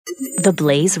The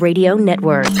Blaze Radio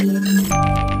Network.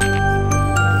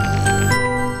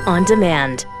 On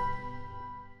demand.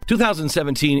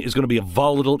 2017 is going to be a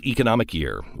volatile economic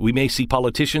year. We may see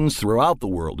politicians throughout the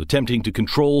world attempting to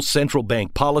control central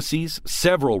bank policies.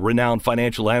 Several renowned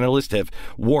financial analysts have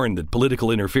warned that political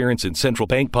interference in central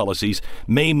bank policies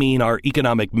may mean our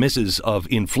economic misses of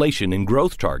inflation and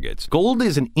growth targets. Gold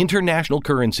is an international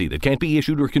currency that can't be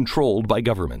issued or controlled by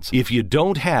governments. If you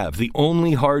don't have the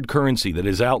only hard currency that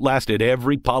has outlasted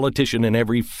every politician and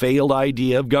every failed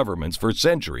idea of governments for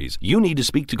centuries, you need to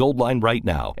speak to Goldline right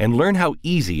now and learn how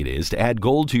easy it is to add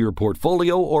gold to your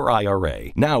portfolio or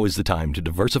IRA. Now is the time to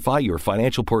diversify your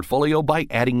financial portfolio by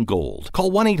adding gold.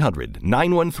 Call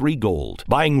 1-800-913-GOLD.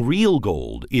 Buying real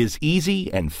gold is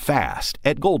easy and fast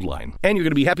at Goldline. And you're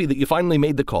going to be happy that you finally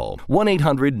made the call.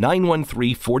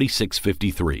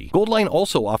 1-800-913-4653. Goldline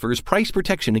also offers price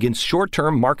protection against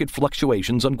short-term market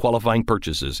fluctuations on qualifying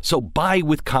purchases. So buy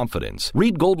with confidence.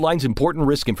 Read Goldline's important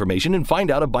risk information and find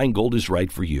out if buying gold is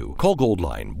right for you. Call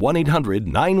Goldline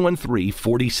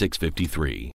 1-800-913-4653.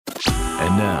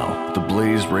 And now, the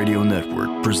Blaze Radio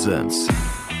Network presents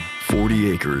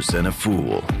 40 Acres and a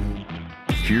Fool.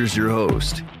 Here's your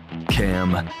host,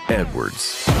 Cam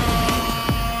Edwards.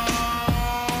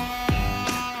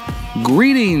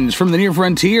 Greetings from the near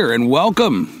frontier and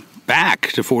welcome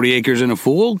back to 40 Acres and a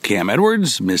Fool. Cam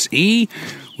Edwards, Miss E,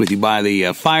 with you by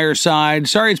the fireside.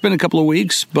 Sorry it's been a couple of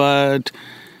weeks, but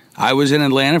I was in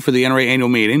Atlanta for the NRA annual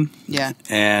meeting. Yeah.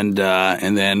 And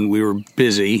then we were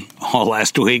busy all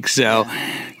last week, so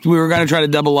we were going to try to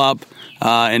double up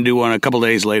and do one a couple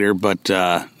days later, but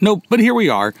nope, but here we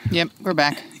are. Yep, we're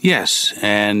back. Yes,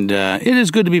 and it is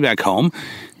good to be back home.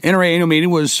 NRA annual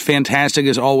meeting was fantastic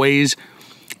as always.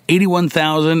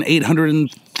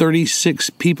 81,836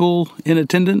 people in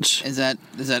attendance. That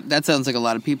sounds like a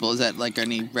lot of people. Is that like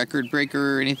any record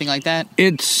breaker or anything like that?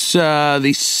 It's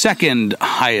the second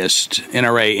highest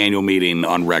NRA annual meeting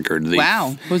on record.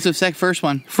 Wow. What's the first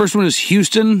one? First one is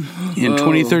Houston in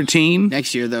 2013.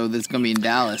 Next year, though, that's going to be in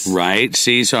Dallas. Right.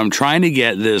 See, so I'm trying to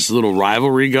get this little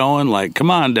rivalry going. Like, come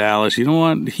on, Dallas. You don't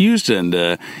want Houston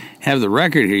to have the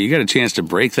record here. You got a chance to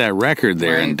break that record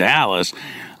there in Dallas.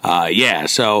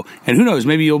 So, and who knows,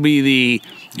 maybe you'll be the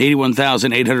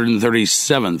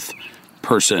 81,837th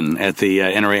person at the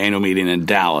NRA annual meeting in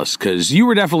Dallas, because you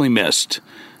were definitely missed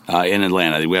in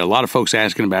Atlanta. We had a lot of folks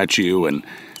asking about you and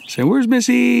saying, where's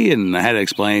Missy? And I had to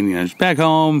explain, she's back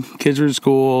home, kids are in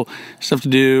school, stuff to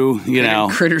do,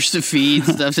 Critters to feed,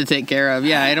 stuff to take care of.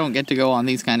 Yeah, I don't get to go on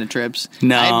these kind of trips.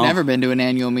 No. I've never been to an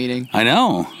annual meeting. I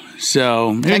know.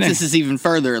 So Texas is even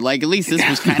further. Like, at least this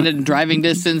was kind of driving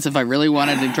distance if I really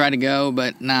wanted to try to go.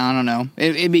 But no, I don't know.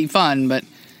 It'd be fun, but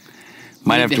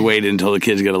might have to wait until the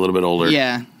kids get a little bit older.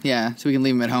 Yeah. So we can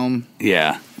leave them at home.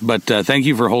 Yeah, but thank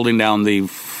you for holding down the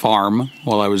farm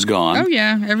while I was gone. Oh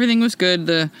yeah, everything was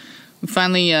good. We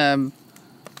finally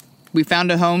we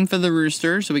found a home for the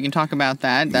rooster, so we can talk about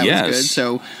that. That was good.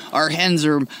 So our hens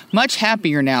are much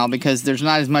happier now because there's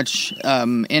not as much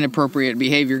inappropriate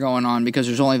behavior going on because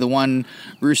there's only the one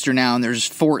rooster now and there's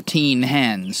 14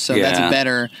 hens. So that's a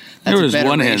better There was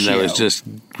one ratio. hen that was just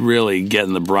really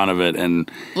getting the brunt of it.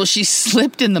 Well, she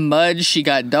slipped in the mud. She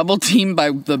got double teamed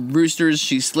by the roosters.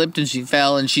 She slipped and she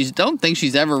fell, and don't think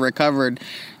she's ever recovered.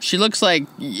 She looks like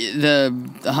the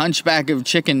hunchback of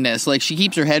chickenness. Like, she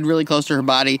keeps her head really close to her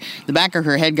body. The back of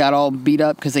her head got all beat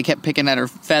up because they kept picking at her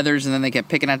feathers, and then they kept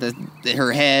picking at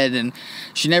her head, and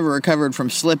she never recovered from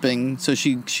slipping, so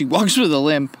she walks with a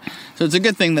limp. So it's a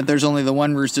good thing that there's only the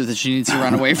one rooster that she needs to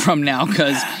run away from now,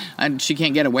 because she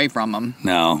can't get away from him.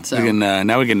 No. So.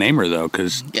 Now we can name her, though,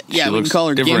 because we looks can call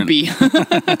her different. Gimpy.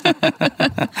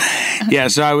 Yeah,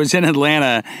 so I was in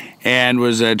Atlanta and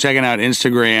was checking out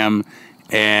Instagram,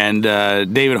 and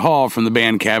David Hall from the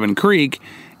band Cabin Creek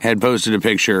had posted a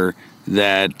picture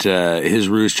that his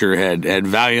rooster had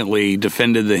valiantly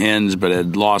defended the hens but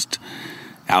had lost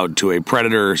out to a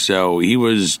predator, so he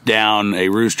was down a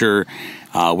rooster.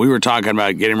 We were talking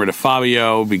about getting rid of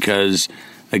Fabio because,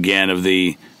 again, of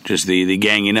the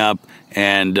ganging up.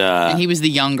 And he was the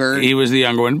younger. He was the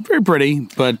younger one. Very pretty,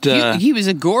 but he was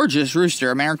a gorgeous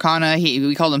rooster. Americana,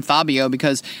 we called him Fabio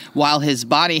because while his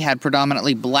body had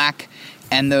predominantly black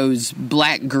and those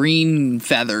black-green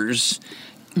feathers,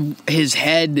 his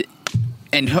head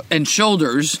and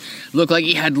shoulders looked like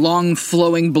he had long,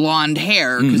 flowing blonde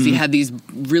hair because he had these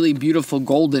really beautiful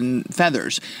golden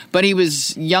feathers. But he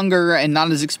was younger and not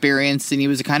as experienced, and he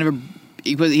was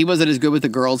he wasn't as good with the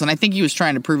girls, and I think he was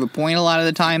trying to prove a point a lot of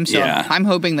the time. So Yeah. I'm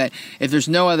hoping that if there's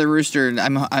no other rooster,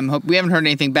 we haven't heard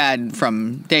anything bad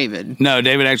from David. No,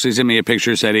 David actually sent me a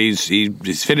picture. Said he's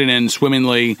fitting in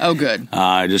swimmingly. Oh, good.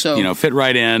 Fit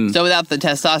right in. So without the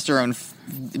testosterone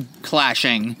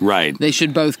clashing, Right. They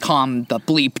should both calm the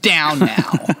bleep down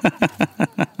now.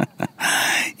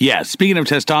 Yeah. Speaking of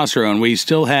testosterone, we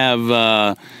still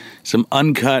have some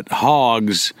uncut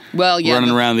hogs running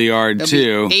around the yard they'll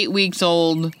too. Be 8 weeks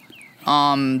old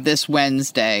this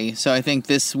Wednesday. So I think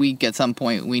this week at some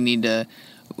point we need to,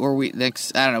 I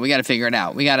don't know, we got to figure it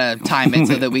out. We got to time it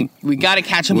so that we got to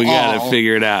catch them all. We got to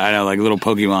figure it out. I know, like little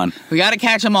Pokemon. We got to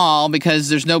catch them all because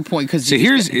there's no point.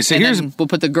 Then we'll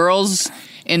put the girls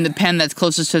in the pen that's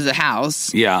closest to the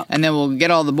house. Yeah. And then we'll get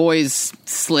all the boys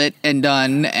slit and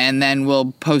done, and then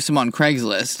we'll post them on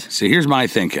Craigslist. So here's my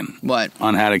thinking. What?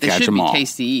 On how to catch them all. They should be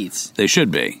tasty eats. They should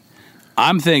be.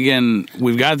 I'm thinking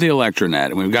we've got the Electronet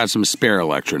and we've got some spare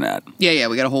Electronet. Yeah,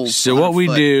 we got a whole. So what we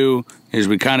do is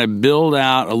we kind of build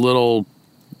out a little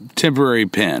temporary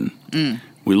pen.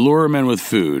 We lure them in with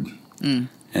food, and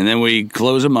then we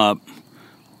close them up.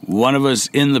 One of us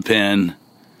in the pen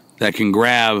that can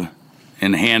grab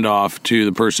and hand off to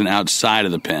the person outside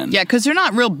of the pen. Yeah, because they're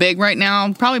not real big right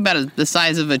now. Probably about the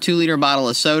size of a 2-liter bottle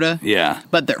of soda. Yeah.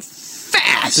 But they're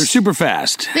fast. They're super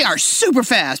fast. They are super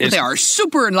fast, but they are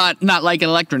super not like an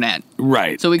Electronet.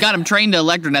 Right. So we got them trained to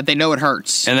Electronet. They know it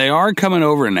hurts. And they are coming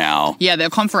over now. Yeah,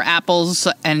 they'll come for apples,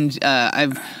 and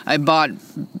I bought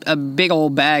a big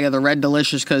old bag of the Red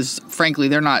Delicious because, frankly,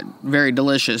 they're not very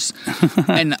delicious.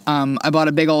 And I bought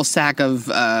a big old sack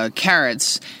of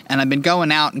carrots, and I've been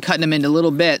going out and cutting them into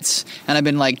little bits, and I've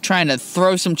been like trying to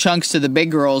throw some chunks to the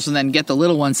big girls and then get the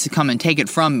little ones to come and take it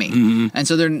from me. Mm-hmm. And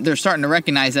so they're starting to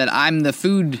recognize that I'm the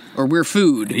food, or we're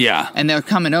food. Yeah. And they're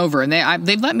coming over, and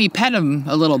they've let me pet them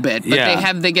a little bit,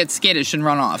 but they get skittish and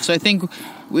run off. So I think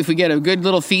if we get a good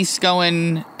little feast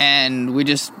going, and we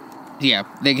just they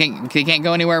can't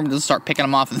go anywhere, we'll just start picking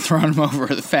them off and throwing them over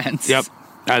the fence. Yep,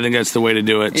 I think that's the way to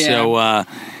do it. Yeah. So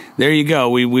there you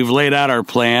go. We've laid out our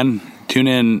plan. Tune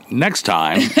in next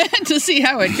time to see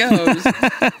how it goes.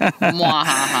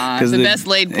 Mwahaha. The best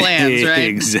laid plans, right?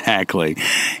 Exactly.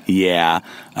 Yeah.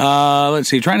 Let's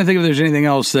see. Trying to think if there's anything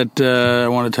else that I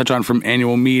want to touch on from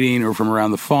annual meeting or from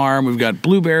around the farm. We've got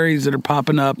blueberries that are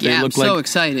popping up. Yeah, they look so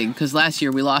exciting because last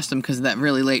year we lost them because of that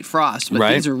really late frost.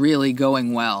 But these are really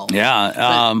going well.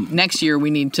 Yeah. Next year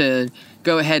we need to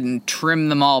go ahead and trim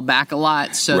them all back a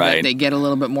lot so that they get a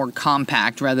little bit more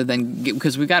compact rather than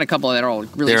because we've got a couple that are all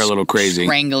really they're a little crazy,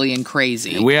 strangly and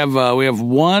crazy. We have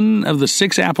one of the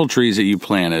 6 apple trees that you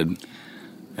planted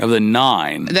of the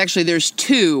 9. Actually, there's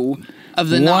 2 of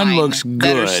the 9 one looks good.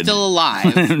 That are still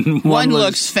alive. one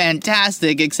looks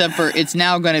fantastic, except for it's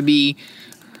now going to be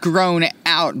grown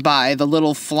out by the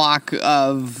little flock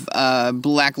of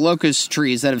black locust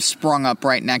trees that have sprung up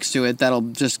right next to it that'll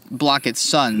just block its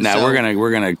sun. Now so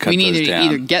we're gonna cut we need those to down.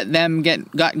 either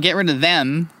get rid of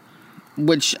them,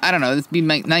 which I don't know, it'd be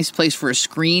a nice place for a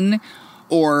screen,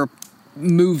 or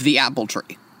move the apple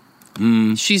tree.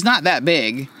 She's not that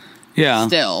big. Yeah.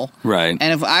 Still. Right.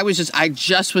 And if I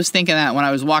just was thinking that when I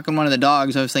was walking one of the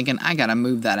dogs, I was thinking, I gotta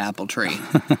move that apple tree.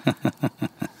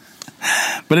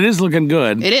 But it is looking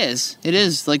good. It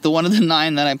is like the one of the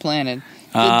 9 that I planted.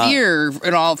 The deer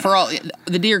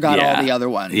the deer got all the other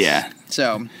ones. Yeah.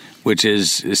 So, which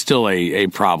is still a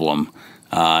problem.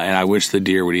 And I wish the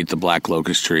deer would eat the black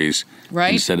locust trees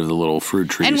instead of the little fruit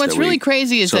trees. And what's really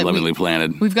crazy is so that lovingly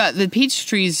planted. We've got the peach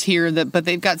trees here, but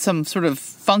they've got some sort of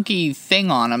funky thing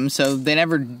on them, so they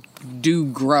never do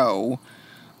grow.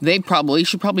 They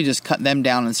should probably just cut them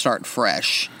down and start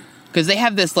fresh. Because they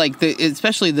have this,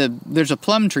 there's a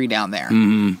plum tree down there,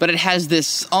 but it has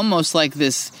this almost like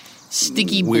this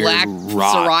sticky weird black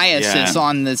rot. psoriasis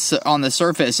on the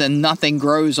surface, and nothing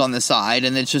grows on the side,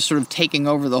 and it's just sort of taking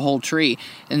over the whole tree.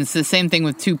 And it's the same thing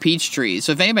with 2 peach trees.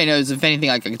 So if anybody knows if anything,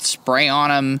 I could spray on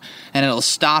them and it'll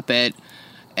stop it,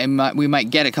 and we might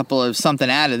get a couple of something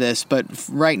out of this. But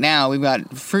right now we've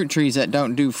got fruit trees that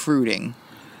don't do fruiting.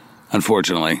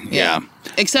 Unfortunately, yeah.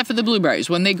 Except for the blueberries.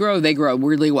 When they grow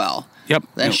really well. Yep.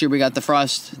 Last year we got the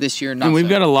frost. This year not. And we've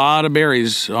got a lot of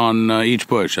berries on each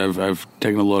bush. I've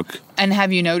taken a look. And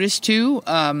have you noticed too,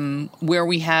 where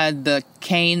we had the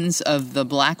canes of the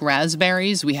black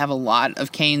raspberries? We have a lot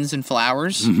of canes and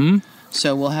flowers. Mm-hmm.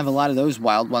 So we'll have a lot of those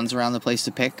wild ones around the place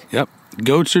to pick. Yep.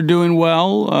 Goats are doing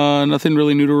well. Nothing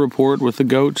really new to report with the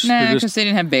goats. Nah, because they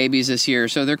didn't have babies this year,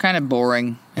 so they're kind of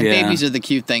boring. And babies are the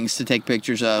cute things to take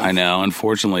pictures of. I know,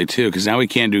 unfortunately, too, because now we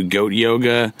can't do goat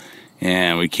yoga,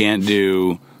 and we can't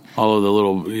do all of the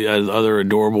little other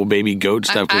adorable baby goat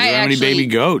stuff. Because there are many baby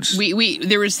goats.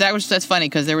 That's funny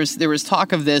because there was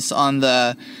talk of this on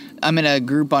the. I'm in a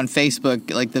group on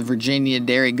Facebook, like the Virginia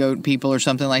Dairy Goat people or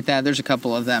something like that. There's a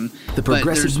couple of them. The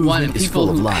progressive movement is full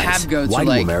of lies. Why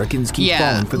do Americans keep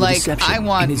falling for the deception? I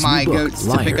want my goats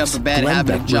to pick up a bad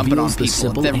habit of jumping on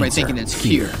people. Everybody's thinking it's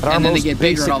cute. And then they get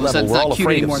bigger and all of a sudden it's not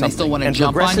cute anymore and they still want to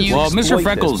jump on you. Well, Mr.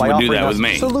 Freckles would do that with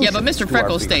me. Yeah, but Mr.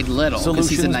 Freckles stayed little because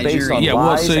he's a Nigerian. Yeah,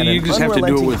 well, so you just have to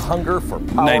do it with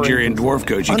Nigerian dwarf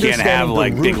goats. You can't have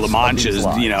like big La Manchas,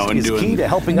 and doing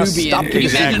Nubian.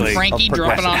 Exactly. Frankie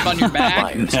dropping off on your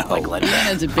back. No.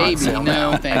 As a baby,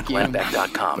 no, thank you.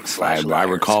 I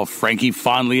recall Frankie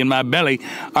fondly in my belly.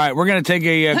 All right, we're going to take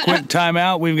a quick time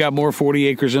out. We've got more 40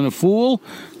 Acres and a Fool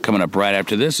coming up right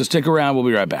after this, so stick around. We'll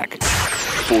be right back.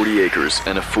 40 Acres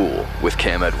and a Fool with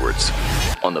Cam Edwards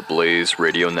on the Blaze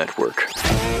Radio Network.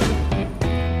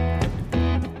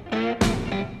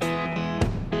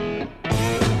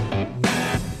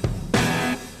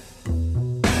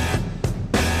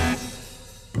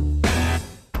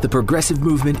 The progressive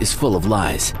movement is full of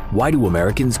lies. Why do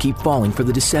Americans keep falling for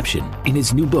the deception? In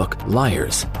his new book,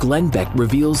 Liars, Glenn Beck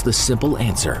reveals the simple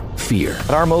answer: fear.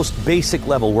 At our most basic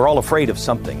level, we're all afraid of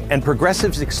something, and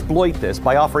progressives exploit this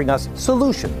by offering us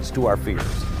solutions to our fears.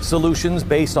 Solutions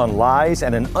based on lies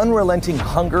and an unrelenting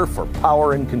hunger for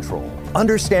power and control.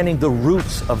 Understanding the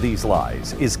roots of these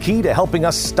lies is key to helping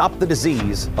us stop the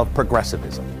disease of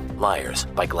progressivism. Liars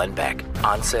by Glenn Beck.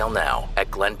 On sale now at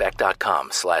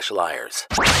glennbeck.com/liars.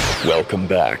 Welcome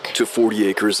back to 40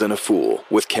 Acres and a Fool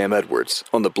with Cam Edwards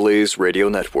on the Blaze Radio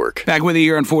Network. Back with you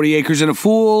here on 40 Acres and a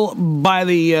Fool by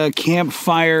the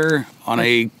campfire on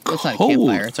a cold... It's not a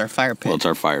campfire, it's our fire pit. Well, it's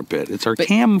our fire pit. It's our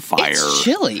campfire. It's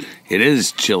chilly. It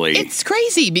is chilly. It's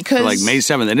crazy because... For like May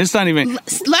 7th, and it's not even...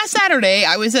 Last Saturday,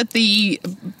 I was at the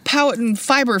Powhatan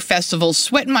Fiber Festival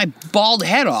sweating my bald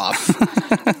head off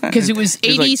because it was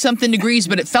 80-something degrees,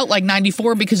 but it felt like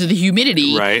 94 because of the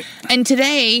humidity. Right. And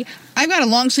today... I've got a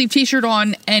long sleeve t-shirt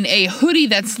on and a hoodie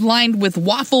that's lined with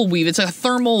waffle weave. It's a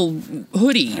thermal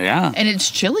hoodie. Yeah. And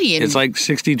it's chilly. And it's like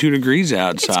 62 degrees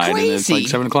outside. It's crazy. And it's like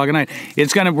 7 o'clock at night.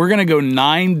 We're going to go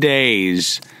 9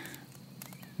 days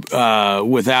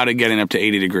without it getting up to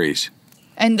 80 degrees.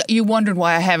 And you wondered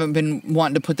why I haven't been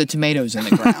wanting to put the tomatoes in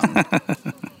the ground.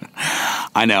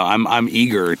 I know. I'm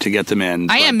eager to get them in.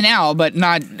 I am now, but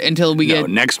not until we get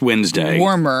next Wednesday.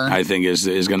 Warmer. I think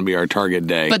is going to be our target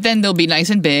day. But then they'll be nice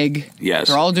and big. Yes.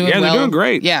 They're all doing well. Yeah, they're doing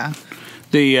great. Yeah.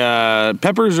 The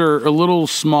peppers are a little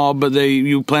small, but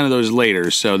you planted those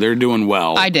later, so they're doing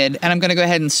well. I did, and I'm going to go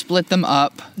ahead and split them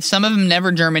up. Some of them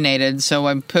never germinated, so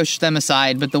I pushed them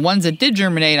aside. But the ones that did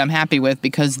germinate, I'm happy with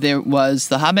because there was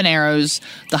the habaneros,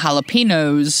 the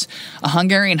jalapenos, a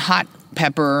Hungarian hot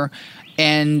pepper,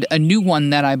 and a new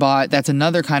one that I bought that's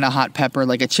another kind of hot pepper,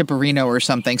 like a chipperino or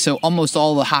something. So almost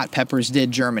all the hot peppers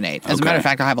did germinate. As a matter of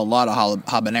fact, I have a lot of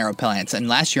habanero plants. And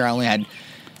last year I only had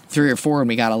 3 or 4, and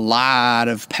we got a lot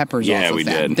of peppers off of them. Yeah, we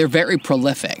did. They're very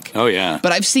prolific. Oh, yeah.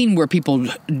 But I've seen where people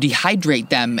dehydrate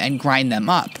them and grind them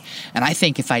up. And I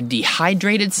think if I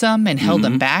dehydrated some and held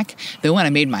them back, then when I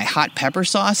made my hot pepper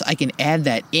sauce, I can add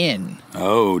that in.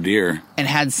 Oh, dear. And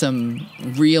had some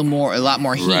a lot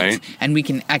more heat. Right.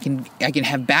 And I can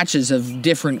have batches of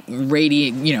different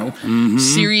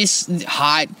serious,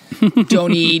 hot,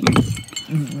 don't eat,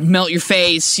 melt your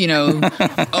face,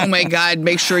 oh my God,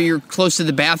 make sure you're close to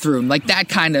the bathroom, like that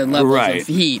kind of level of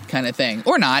heat kind of thing.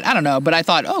 Or not, I don't know, but I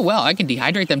thought, oh well, I can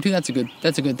dehydrate them too. That's a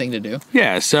good thing to do.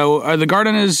 Yeah, so the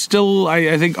garden is still,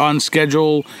 I think, on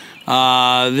schedule.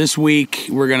 This week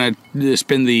we're going to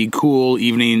spend the cool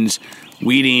evenings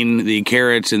weeding the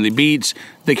carrots and the beets.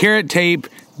 The carrot tape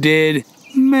did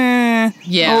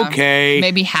okay.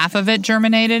 Maybe half of it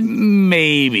germinated?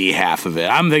 Maybe half of it.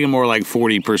 I'm thinking more like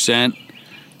 40%.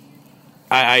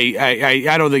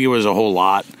 I don't think it was a whole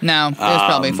lot. No, it was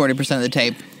probably 40% of the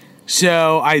tape.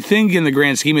 So I think in the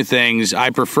grand scheme of things,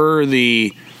 I prefer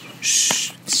the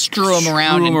strew them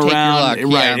around and take your luck. Right,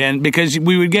 yeah. And because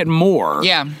we would get more.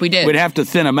 Yeah, we did. We'd have to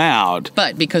thin them out.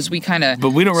 But because we kind of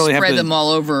we don't really spread them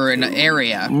all over an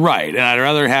area. Right, and I'd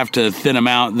rather have to thin them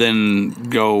out than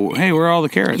go, hey, where are all the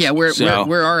carrots? Yeah,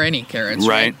 where are any carrots?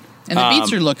 Right. And the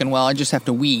beets are looking well. I just have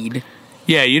to weed.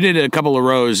 Yeah, you did a couple of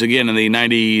rows again in the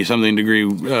 90-something degree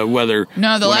weather.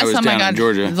 No, the last time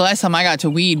I got to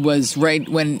weed was right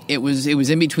when it was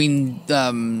in between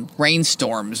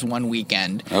rainstorms one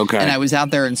weekend. Okay, and I was out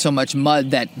there in so much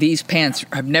mud that these pants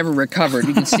have never recovered.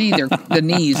 You can see the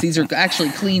knees. These are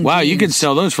actually clean. Wow, jeans. You could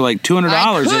sell those for like $200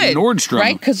 at Nordstrom,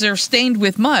 right? Because they're stained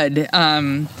with mud.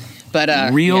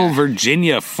 But real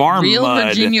Virginia farm mud.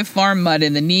 Virginia farm mud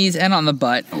in the knees and on the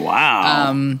butt.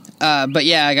 Wow. But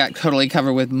yeah, I got totally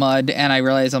covered with mud, and I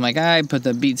realized I'm like, I put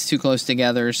the beats too close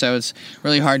together, so it's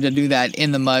really hard to do that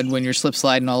in the mud when you're slip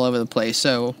sliding all over the place.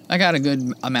 So I got a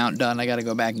good amount done. I got to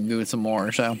go back and do it some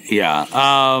more. So yeah.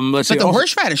 Let's see. But the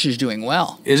horseradish is doing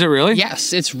well. Is it really?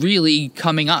 Yes, it's really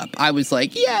coming up. I was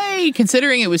like, yay!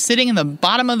 Considering it was sitting in the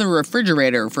bottom of the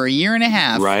refrigerator for a year and a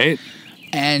half. Right.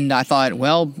 And I thought,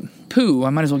 well, I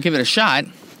might as well give it a shot.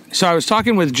 So I was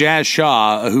talking with Jazz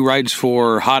Shaw, who writes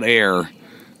for Hot Air,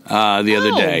 the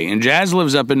other day. And Jazz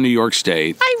lives up in New York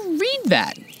State. I read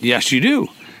that. Yes, you do.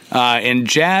 And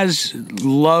Jazz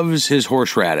loves his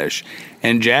horseradish.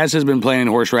 And Jazz has been planting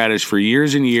horseradish for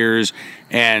years and years.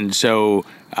 And so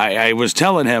I was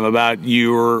telling him about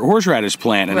your horseradish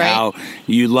plant and how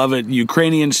you love it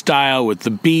Ukrainian style with the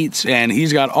beets. And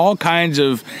he's got all kinds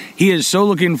of... He is so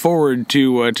looking forward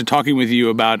to talking with you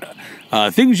about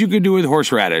things you could do with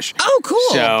horseradish. Oh, cool.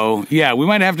 So, yeah, we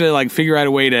might have to figure out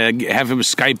a way to have him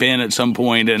Skype in at some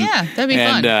point. And, yeah, that'd be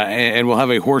fun. And we'll have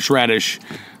a horseradish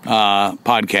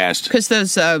podcast. Because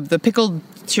those the pickled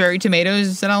cherry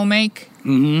tomatoes that I'll make,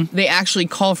 they actually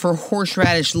call for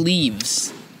horseradish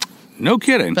leaves. No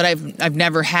kidding. But I've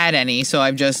never had any, so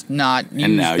I've just not used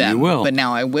them. And now you will. But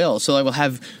now I will. So I will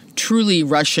have truly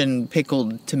Russian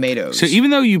pickled tomatoes. So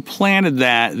even though you planted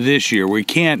that this year, we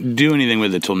can't do anything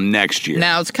with it till next year.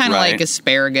 Now it's kind of like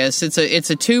asparagus. It's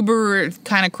a tuber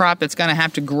kind of crop that's going to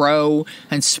have to grow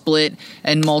and split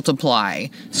and multiply.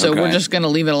 So we're just going to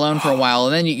leave it alone for a while,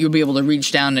 and then you'll be able to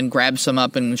reach down and grab some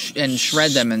up and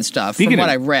shred them and stuff. From what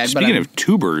I've read. Speaking of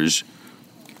tubers,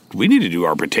 we need to do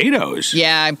our potatoes.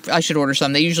 Yeah, I should order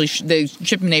some. They usually they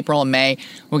ship in April and May.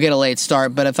 We'll get a late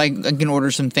start, but if I can order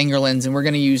some fingerlings, and we're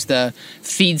going to use the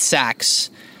feed sacks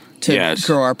to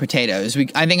grow our potatoes.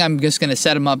 I think I'm just going to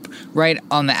set them up right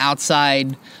on the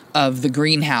outside of the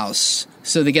greenhouse,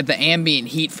 so they get the ambient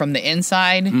heat from the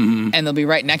inside, and they'll be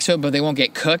right next to it, but they won't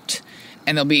get cooked.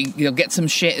 And they'll get some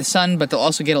sun, but they'll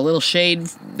also get a little shade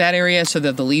that area, so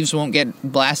that the leaves won't get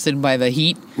blasted by the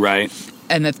heat. Right.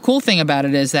 And the cool thing about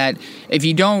it is that if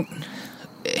you don't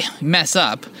mess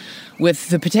up with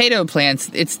the potato plants,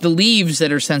 it's the leaves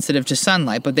that are sensitive to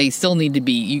sunlight, but they still need to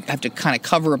be. You have to kind of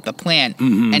cover up the plant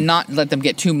and not let them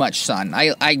get too much sun.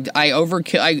 I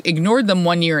ignored them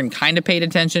one year and kind of paid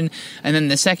attention, and then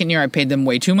the second year I paid them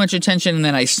way too much attention, and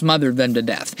then I smothered them to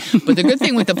death. But the good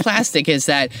thing with the plastic is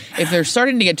that if they're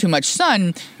starting to get too much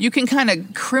sun, you can kind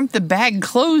of crimp the bag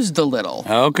closed a little.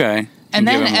 Okay. And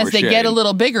then as they get a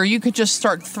little bigger, you could just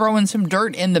start throwing some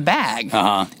dirt in the bag.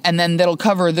 And then that'll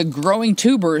cover the growing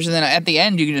tubers. And then at the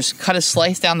end, you can just cut a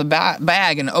slice down the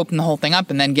bag and open the whole thing up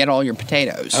and then get all your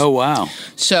potatoes. Oh, wow.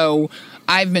 So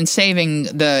I've been saving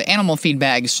the animal feed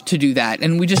bags to do that.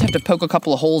 And we just have to poke a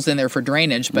couple of holes in there for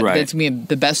drainage. But that's going to be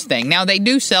the best thing. Now, they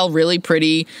do sell really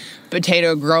pretty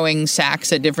potato growing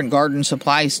sacks at different garden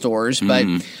supply stores. But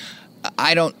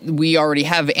we already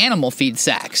have animal feed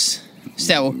sacks.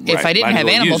 So if I didn't have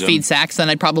animal feed sacks, then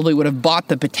I probably would have bought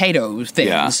the potato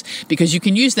things because you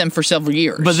can use them for several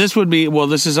years. But this would be,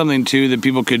 this is something, too, that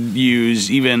people could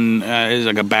use even as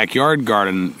like a backyard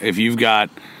garden if you've got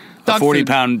a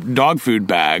 40-pound dog food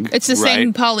bag. It's the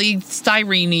same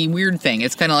polystyrene-y weird thing.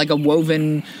 It's kind of like a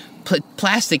woven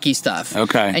plasticky stuff.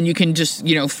 Okay. And you can just,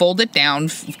 fold it down,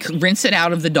 rinse it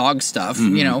out of the dog stuff,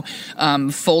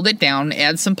 fold it down,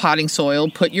 add some potting soil,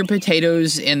 put your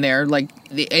potatoes in there, and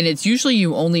it's usually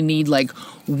you only need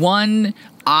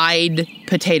one-eyed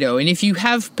potato. And if you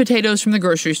have potatoes from the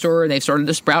grocery store and they've started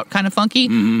to sprout kind of funky,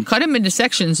 cut them into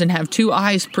sections and have 2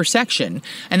 eyes per section.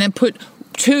 And then put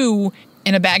 2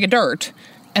 in a bag of dirt.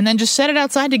 And then just set it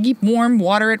outside to keep warm,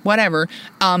 water it, whatever.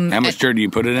 How much dirt do you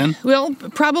put it in? Well,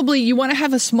 probably you want to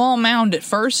have a small mound at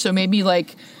first, so maybe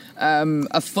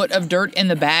a foot of dirt in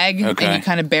the bag, and you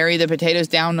kind of bury the potatoes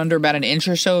down under about an inch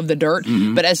or so of the dirt.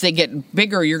 But as they get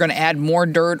bigger, you're going to add more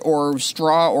dirt or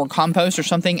straw or compost or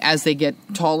something as they get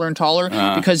taller and taller,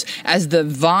 because as the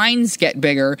vines get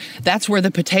bigger, that's where the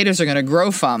potatoes are going to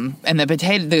grow from, and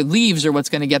the leaves are what's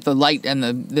going to get the light and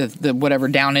the whatever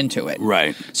down into it.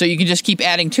 Right. So you can just keep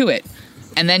adding to it.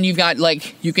 And then you've got,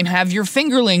 you can have your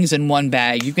fingerlings in one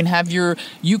bag. You can have your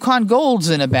Yukon Golds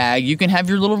in a bag. You can have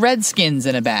your little Redskins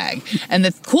in a bag. And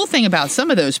the cool thing about some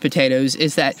of those potatoes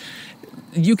is that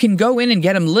you can go in and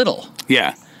get them little.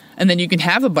 Yeah. And then you can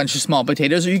have a bunch of small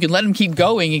potatoes, or you can let them keep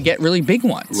going and get really big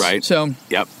ones. Right. So.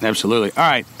 Yep, absolutely. All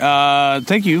right.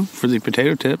 Thank you for the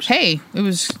potato tips. Hey, it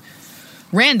was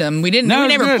random. We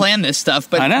never planned this stuff,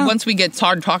 but once we get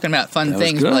started talking about fun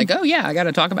things, we're like, oh yeah, I got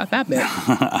to talk about that bit.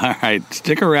 All right,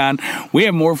 stick around. We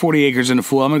have more 40 Acres and a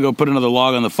Fool. I'm going to go put another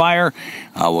log on the fire.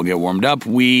 We'll get warmed up.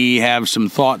 We have some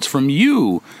thoughts from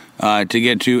you to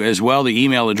get to as well. The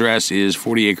email address is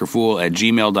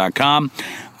 40acrefool@gmail.com.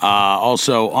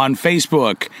 Also on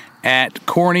Facebook at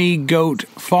Corny Goat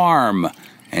Farm.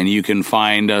 And you can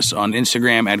find us on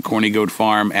Instagram at Corny Goat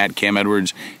Farm, at Cam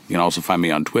Edwards. You can also find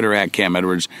me on Twitter at Cam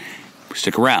Edwards.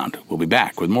 Stick around. We'll be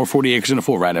back with more 40 Acres and a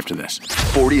Fool right after this.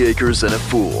 40 Acres and a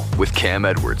Fool with Cam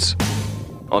Edwards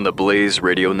on the Blaze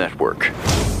Radio Network.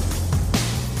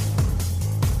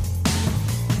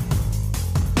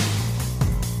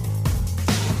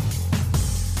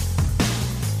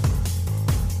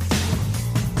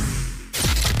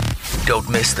 Don't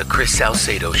miss the Chris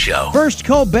Salcedo Show. First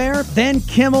Colbert, then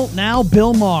Kimmel, now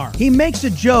Bill Maher. He makes a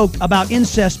joke about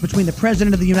incest between the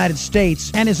President of the United States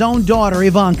and his own daughter,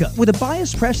 Ivanka. Would the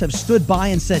biased press have stood by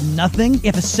and said nothing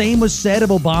if the same was said of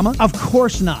Obama? Of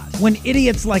course not. When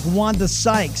idiots like Wanda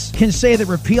Sykes can say that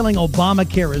repealing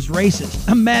Obamacare is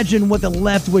racist, imagine what the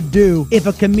left would do if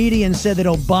a comedian said that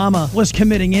Obama was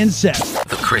committing incest.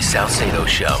 The Chris Salcedo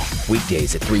Show.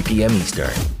 Weekdays at 3 p.m.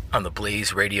 Eastern on the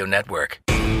Blaze Radio Network.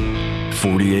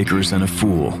 40 Acres and a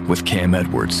Fool with Cam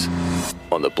Edwards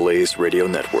on the Blaze Radio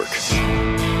Network.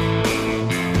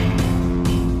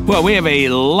 Well, we have a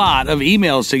lot of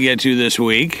emails to get to this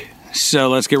week, so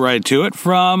let's get right to it.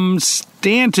 From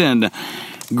Stanton,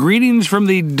 greetings from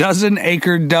the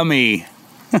dozen-acre dummy.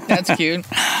 That's cute.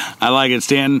 I like it,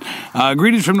 Stanton.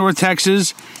 Greetings from North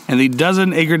Texas and the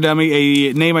dozen-acre dummy,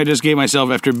 a name I just gave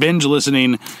myself after binge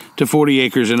listening to 40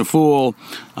 Acres and a Fool.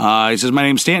 He says, my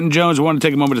name's Stanton Jones. I want to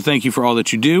take a moment to thank you for all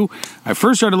that you do. I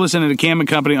first started listening to Cam and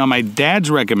Company on my dad's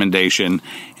recommendation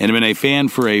and have been a fan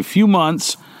for a few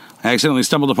months. I accidentally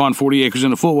stumbled upon 40 Acres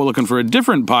and a Fool while looking for a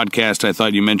different podcast I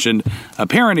thought you mentioned, a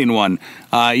parenting one.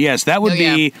 Yes, that would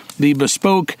be the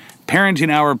Bespoke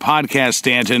Parenting Hour podcast,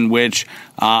 Stanton, which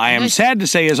I am sad to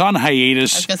say is on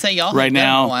hiatus. I was going to say, y'all right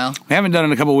now. In a while. We haven't done it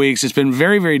in a couple of weeks. It's been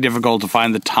very, very difficult to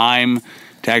find the time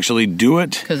to actually do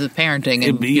it. Because of parenting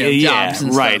and jobs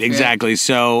and right, stuff. Exactly. Yeah.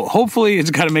 So hopefully it's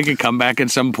got to make a comeback at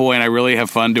some point. I really have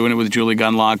fun doing it with Julie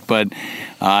Gunlock, but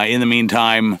in the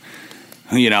meantime,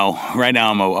 right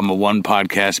now I'm a one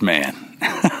podcast man.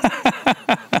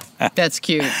 That's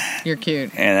cute. You're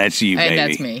cute. And that's you, baby. And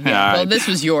that's me. Yeah. Well, this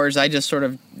was yours. I just sort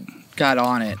of got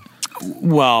on it.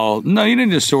 Well, no, you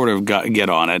didn't just sort of get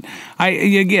on it.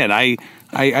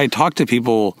 I talk to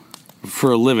people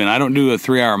for a living. I don't do a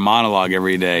 3-hour monologue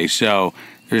every day, so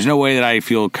there's no way that I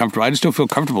feel comfortable. I just don't feel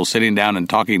comfortable sitting down and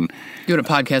talking. Doing a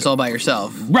podcast all by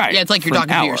yourself. Right. Yeah, it's like you're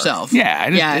talking to yourself. Yeah,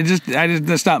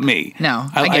 that's not me. No,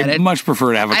 I get it. I much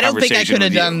prefer to have a conversation with you. I don't think I could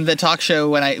have done the talk show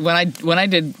when I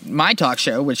did my talk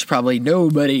show, which probably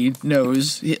nobody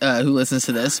knows who listens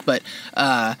to this, but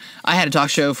I had a talk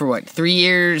show for 3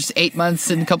 years, 8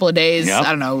 months, and a couple of days. Yep. I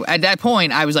don't know. At that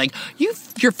point, I was like,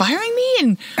 you're firing me?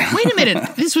 And wait a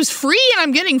minute, this was free and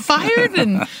I'm getting fired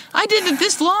and I did it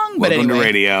this long. But Welcome anyway, to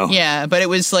radio. Yeah, but it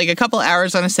was like a couple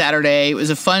hours on a Saturday. It was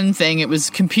a fun thing. It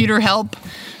was computer help.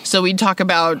 So we'd talk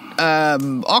about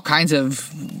all kinds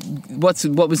of what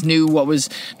was new, what was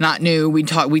not new. We'd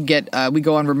go on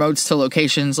remotes to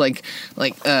locations like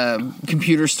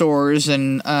computer stores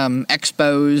and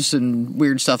expos and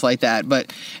weird stuff like that.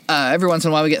 But every once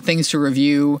in a while we get things to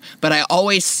review. But I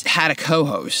always had a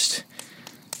co-host.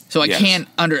 So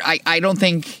I don't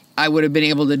think I would have been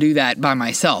able to do that by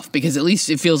myself, because at least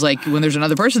it feels like when there's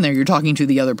another person there, you're talking to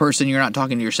the other person, you're not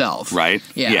talking to yourself. Right.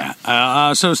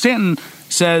 Yeah. So Stanton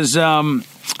says, I'm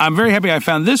very happy I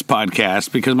found this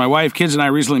podcast because my wife, kids, and I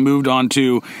recently moved on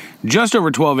to just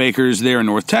over 12 acres there in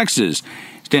North Texas.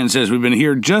 Stanton says, we've been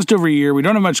here just over a year. We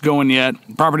don't have much going yet.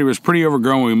 Property was pretty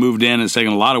overgrown when we moved in. It's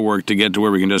taken a lot of work to get to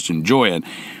where we can just enjoy it.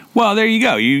 Well, there you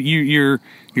go.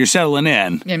 You're settling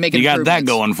in. Yeah, making you got that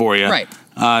going for you. Right.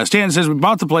 Stanton says, we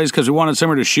bought the place because we wanted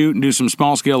somewhere to shoot and do some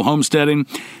small-scale homesteading.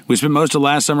 We spent most of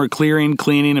last summer clearing,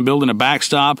 cleaning, and building a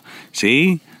backstop.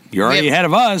 See? You're already ahead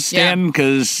of us, Stanton,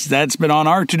 because that's been on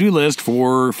our to-do list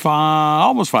for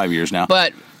almost 5 years now.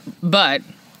 But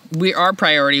our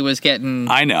priority was getting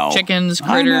chickens,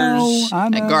 critters,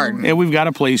 and garden. And we've got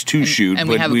a place to shoot, and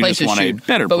but we just want a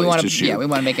better place to shoot. Yeah, we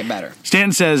want to make it better.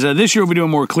 Stan says, this year we'll be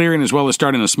doing more clearing as well as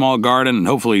starting a small garden and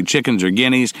hopefully chickens or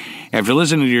guineas. After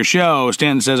listening to your show,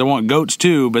 Stan says, I want goats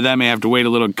too, but that may have to wait a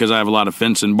little because I have a lot of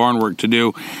fence and barn work to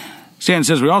do. Stan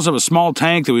says, we also have a small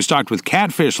tank that we stocked with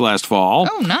catfish last fall.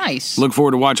 Oh, nice. Look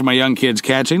forward to watching my young kids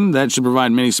catching. That should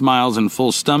provide many smiles and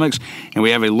full stomachs. And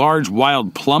we have a large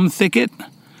wild plum thicket.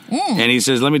 And he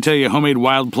says, let me tell you, homemade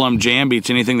wild plum jam beats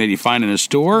anything that you find in a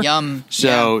store. Yum.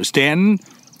 So, Yeah. Stanton,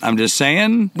 I'm just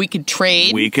saying. We could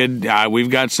trade. We've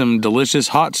got some delicious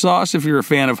hot sauce if you're a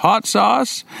fan of hot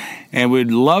sauce. And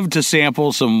we'd love to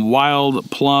sample some wild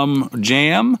plum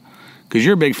jam. Because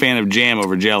you're a big fan of jam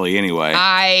over jelly anyway.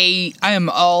 I am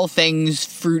all things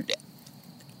fruit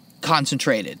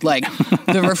concentrated. Like,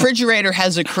 the refrigerator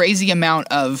has a crazy amount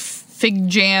of fig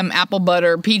jam, apple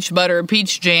butter,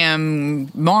 peach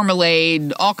jam,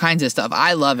 marmalade, all kinds of stuff.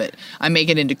 I love it. I make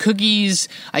it into cookies.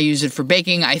 I use it for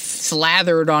baking. I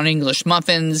slather it on English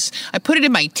muffins. I put it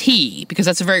in my tea because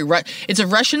that's it's a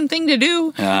Russian thing to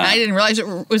do. I didn't realize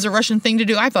it was a Russian thing to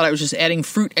do. I thought I was just adding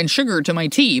fruit and sugar to my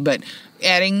tea, but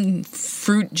adding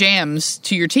fruit jams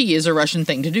to your tea is a Russian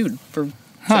thing to do.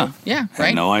 So, yeah, right?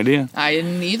 Had no idea. I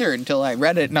didn't either until I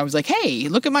read it, and I was like, hey,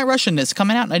 look at my Russianness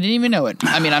coming out, and I didn't even know it.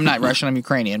 I mean, I'm not Russian, I'm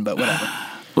Ukrainian, but whatever.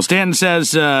 Well, Stanton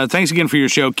says, thanks again for your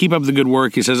show. Keep up the good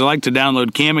work. He says, I like to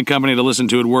download Cam and Company to listen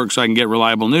to at work so I can get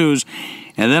reliable news,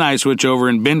 and then I switch over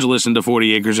and binge listen to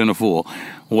 40 Acres and a Fool.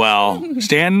 Well,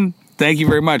 Stanton, thank you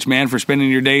very much, man, for spending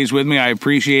your days with me. I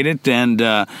appreciate it, and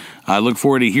I look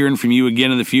forward to hearing from you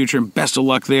again in the future. Best of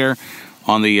luck there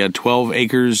on the 12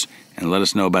 acres, and let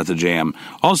us know about the jam.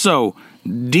 Also,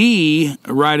 D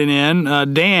writing in,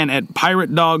 Dan at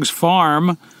Pirate Dogs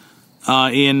Farm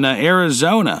in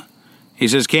Arizona. He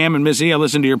says, Cam and Missy, I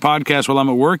listen to your podcast while I'm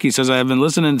at work. He says, I have been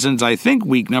listening since, I think,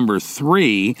 week number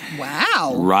 3.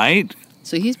 Wow. Right?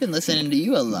 So he's been listening to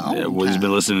you a long time. Well, he's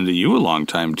been listening to you a long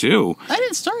time, too. I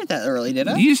didn't start that early, did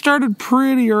I? You started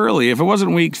pretty early. If it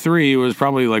wasn't week 3, it was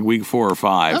probably like week 4 or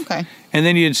 5. Okay. And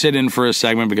then you'd sit in for a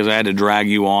segment because I had to drag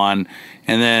you on.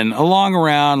 And then along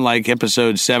around like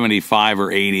episode 75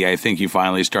 or 80, I think you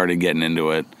finally started getting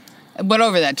into it. But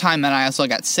over that time, then I also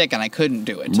got sick and I couldn't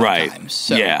do it sometimes. Right.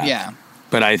 So, yeah.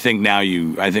 But I think now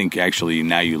you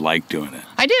like doing it.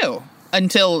 I do.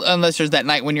 Unless there's that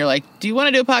night when you're like, do you want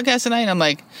to do a podcast tonight? And I'm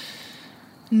like,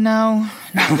 no,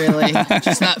 not really.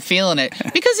 Just not feeling it.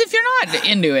 Because if you're not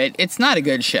into it, it's not a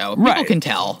good show. People can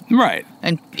tell. Right.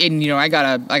 And you know, I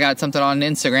got something on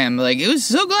Instagram like, it was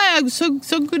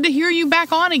so good to hear you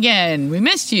back on again. We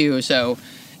missed you. So,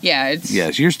 yeah, it's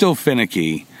Yes, you're still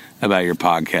finicky about your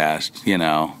podcast, you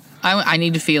know. I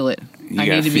need to feel it. I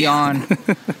need to be on.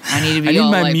 I need to be I need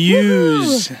all my like,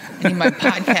 muse. woo! I need my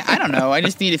podcast. I don't know. I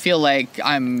just need to feel like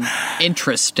I'm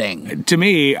interesting. To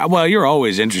me, well, you're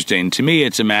always interesting. To me,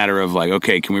 it's a matter of like,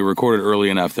 okay, can we record it early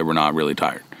enough that we're not really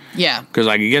tired? Yeah. Because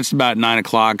like it gets about 9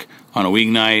 o'clock on a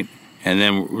weeknight, and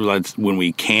then when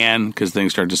we can, because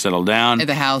things start to settle down At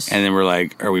the house. and then we're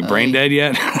like, are we brain dead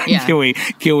yet? Yeah.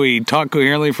 Can we talk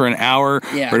coherently for an hour,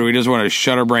 Yeah. or do we just want to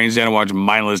shut our brains down and watch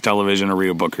mindless television or read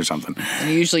a book or something?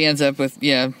 And it usually ends up with,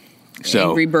 So-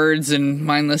 Angry Birds and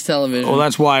mindless television. Well,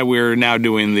 that's why we're now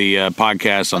doing the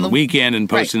podcasts on the weekend and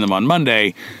posting them on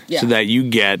Monday, so that you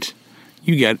get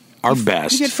our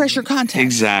best. You get fresher content.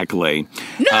 Exactly.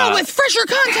 No, with fresher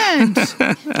content.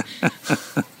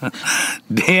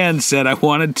 Dan said, I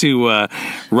wanted to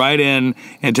write in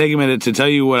and take a minute to tell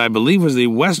you what I believe was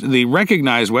the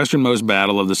recognized westernmost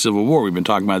battle of the Civil War. We've been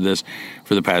talking about this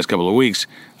for the past couple of weeks,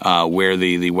 where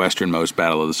the westernmost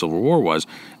battle of the Civil War was.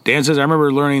 Dan says, I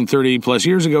remember learning 30-plus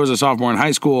years ago as a sophomore in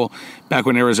high school, back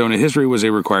when Arizona history was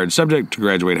a required subject to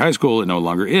graduate high school. It no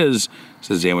longer is,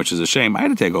 says Dan, which is a shame. I had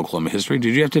to take Oklahoma history.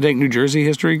 Did you have to take New Jersey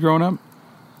history growing up?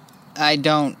 I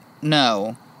don't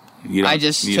know. I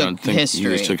just took history.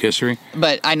 You just took history?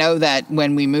 But I know that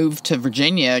when we moved to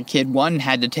Virginia, Kid 1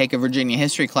 had to take a Virginia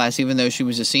history class, even though she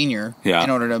was a senior,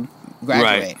 in order to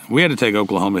graduate. Right. We had to take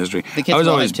Oklahoma history. The kids I was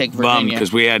wanted always to take bummed Virginia.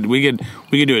 because we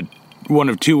could do it one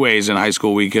of two ways in high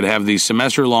school. We could have the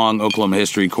semester-long Oklahoma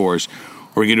history course,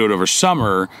 or we could do it over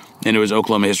summer, and it was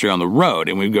Oklahoma history on the road,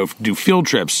 and we'd go do field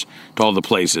trips to all the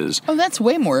places. Oh, that's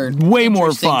way more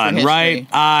fun, for right?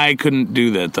 I couldn't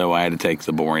do that, though. I had to take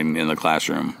the boring in the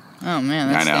classroom. Oh,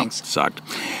 man, that I know. stinks. Sucked.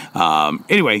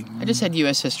 Anyway. I just had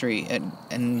U.S. history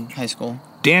in high school.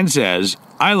 Dan says,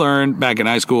 I learned back in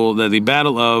high school that the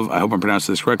Battle of, I hope I'm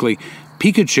pronouncing this correctly,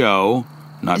 Pikachu,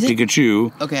 not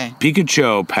Pikachu,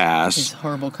 Pikachu Pass, his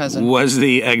horrible cousin, was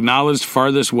the acknowledged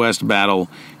farthest west battle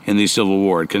in the Civil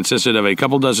War. It consisted of a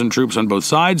couple dozen troops on both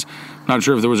sides. Not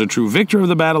sure if there was a true victor of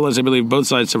the battle, as I believe both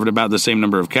sides suffered about the same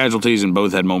number of casualties and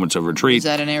both had moments of retreat. Is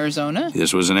that in Arizona?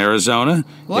 This was in Arizona.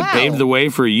 Wow. It paved the way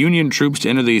for Union troops to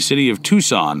enter the city of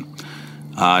Tucson.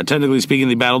 Technically speaking,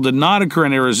 the battle did not occur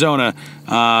in Arizona,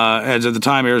 as at the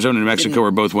time Arizona and New Mexico were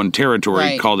both one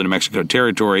territory, called the New Mexico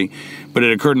Territory, but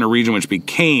it occurred in a region which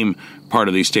became part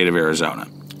of the state of Arizona.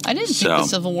 I didn't think the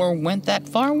Civil War went that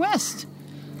far west.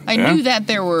 I knew that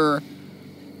there were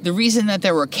the reason that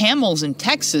there were camels in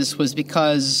Texas was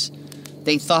because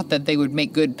they thought that they would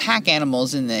make good pack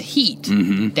animals in the heat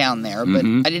down there. But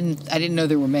I didn't know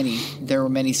there were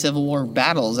many Civil War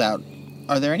battles out.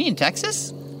 Are there any in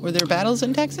Texas? Were there battles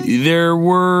in Texas? There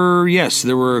were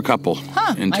a couple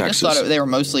in Texas. I just thought they were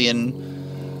mostly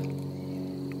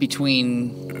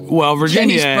between. Well,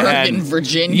 Virginia and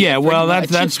Virginia. Yeah, well,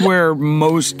 that's where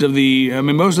most of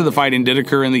the fighting did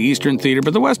occur in the Eastern Theater,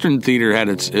 but the Western Theater had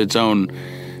its own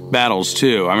battles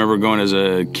too. I remember going as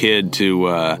a kid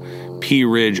to Pea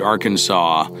Ridge,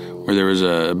 Arkansas, where there was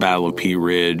a Battle of Pea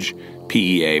Ridge.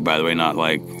 PEA, by the way, not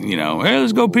like, hey,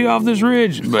 let's go pee off this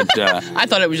ridge. But I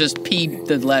thought it was just P,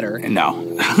 the letter.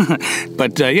 No.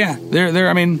 But there.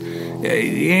 I mean,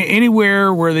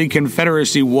 anywhere where the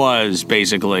Confederacy was,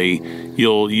 basically,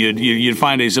 you'd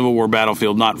find a Civil War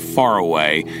battlefield not far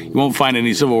away. You won't find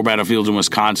any Civil War battlefields in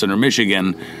Wisconsin or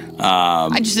Michigan.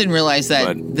 I just didn't realize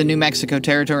that the New Mexico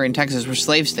Territory and Texas were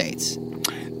slave states.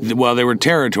 Well, they were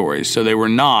territories, so they were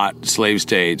not slave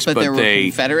states. But there were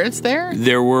Confederates there?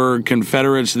 There were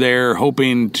Confederates there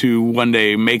hoping to one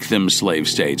day make them slave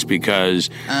states because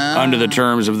under the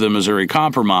terms of the Missouri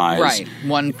Compromise, right,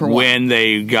 one per one. When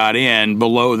they got in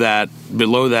below that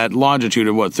longitude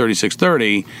of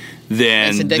 3630,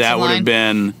 then that would have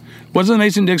been wasn't the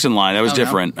Mason-Dixon line. That was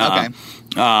different. No? Okay.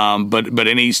 But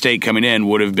any state coming in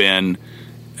would have been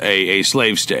a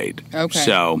slave state. Okay.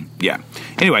 So, yeah.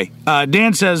 Anyway,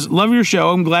 Dan says, love your show.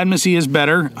 I'm glad Missy is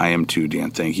better. I am too,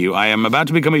 Dan. Thank you. I am about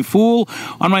to become a fool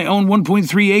on my own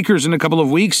 1.3 acres in a couple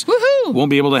of weeks. Woohoo! Won't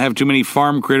be able to have too many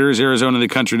farm critters. Arizona, the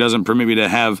country, doesn't permit me to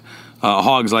have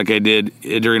hogs like I did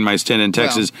during my stint in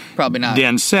Texas. Well, probably not.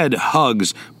 Dan said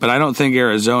hugs, but I don't think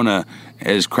Arizona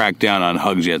has cracked down on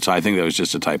hugs yet, so I think that was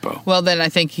just a typo. Well, then I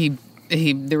think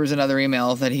there was another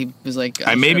email that he was like,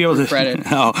 I may be able to credit.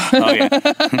 Oh yeah.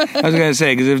 I was gonna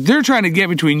say, because if they're trying to get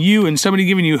between you and somebody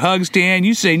giving you hugs, Dan,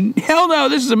 you say, hell no,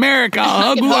 this is America.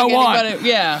 I'll hug who I want.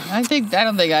 Yeah, I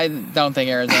don't think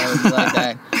Arizona would be like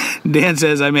that. Dan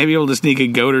says, I may be able to sneak a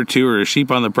goat or two or a sheep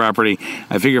on the property.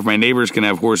 I figure if my neighbors can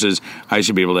have horses, I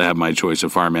should be able to have my choice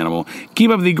of farm animal.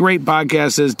 Keep up the great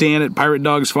podcast, says Dan at Pirate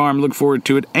Dogs Farm. Look forward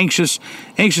to it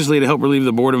anxiously to help relieve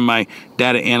the boredom of my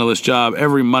data analyst job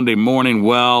every Monday morning.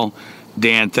 Well,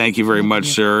 Dan, thank you very much,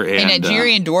 sir. And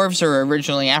Nigerian dwarves are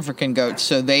originally African goats,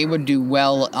 so they would do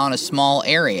well on a small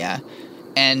area.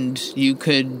 And you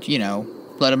could,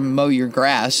 let them mow your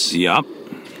grass. Yep.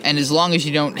 And as long as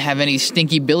you don't have any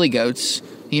stinky billy goats,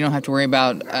 you don't have to worry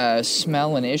about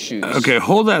smell and issues. Okay,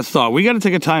 hold that thought. We got to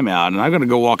take a time out, and I've got to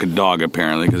go walk a dog,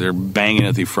 apparently, because they're banging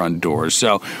at the front doors.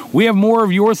 So we have more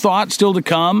of your thoughts still to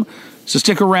come. So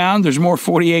stick around. There's more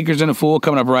 40 Acres and a Fool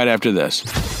coming up right after this.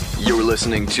 You're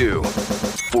listening to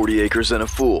 40 Acres and a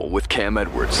Fool with Cam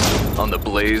Edwards on the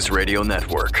Blaze Radio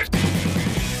Network.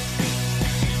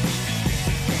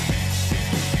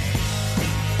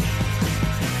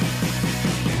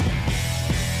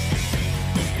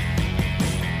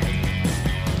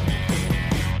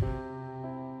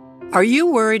 Are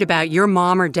you worried about your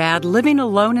mom or dad living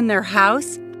alone in their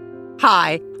house?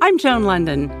 Hi, I'm Joan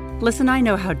London. Listen, I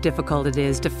know how difficult it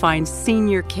is to find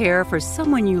senior care for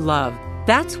someone you love.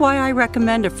 That's why I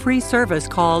recommend a free service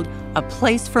called A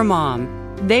Place for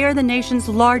Mom. They are the nation's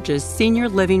largest senior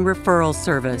living referral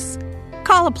service.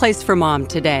 Call A Place for Mom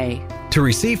today. To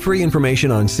receive free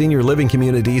information on senior living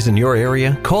communities in your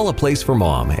area, call A Place for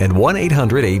Mom at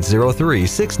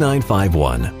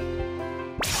 1-800-803-6951.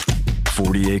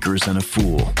 40 Acres and a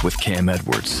Fool with Cam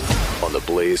Edwards on the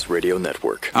Blaze Radio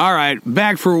Network. All right,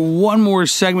 back for one more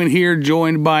segment here,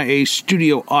 joined by a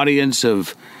studio audience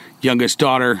of youngest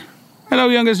daughter. Hello,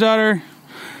 youngest daughter.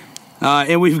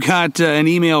 And we've got an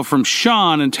email from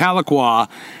Sean in Tahlequah.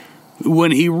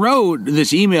 When he wrote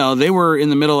this email, they were in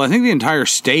the middle, I think the entire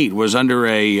state was under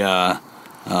a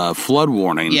flood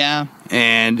warning. Yeah.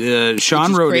 And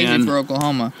Sean wrote in. Crazy for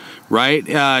Oklahoma. Right?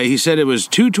 He said it was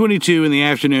 2:22 in the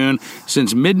afternoon.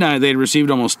 Since midnight, they had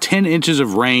received almost 10 inches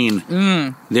of rain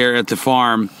there at the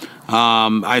farm.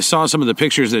 I saw some of the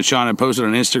pictures that Sean had posted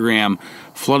on Instagram.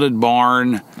 Flooded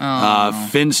barn,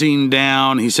 fencing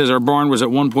down. He says our barn was at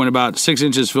one point about 6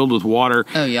 inches filled with water.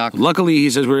 Oh, yuck. Luckily, he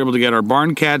says we were able to get our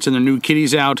barn cats and their new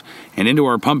kitties out and into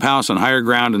our pump house on higher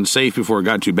ground and safe before it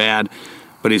got too bad.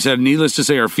 But he said, needless to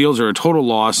say, our fields are a total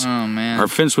loss. Oh, man. Our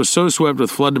fence was so swept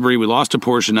with flood debris, we lost a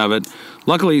portion of it.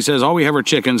 Luckily, he says, all we have are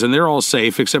chickens, and they're all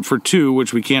safe, except for two,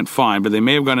 which we can't find. But they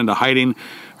may have gone into hiding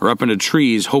or up into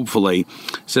trees, hopefully.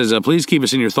 Says, please keep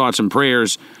us in your thoughts and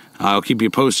prayers. I'll keep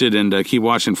you posted and keep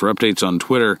watching for updates on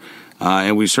Twitter.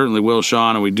 And we certainly will,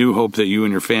 Sean, and we do hope that you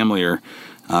and your family are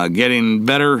getting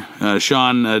better.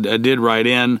 Sean did write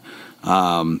in.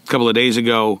 a couple of days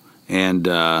ago, and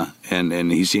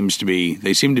they seem to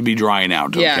be drying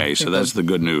out. Okay, so that's the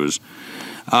good news.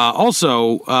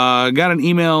 Also, got an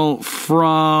email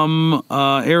from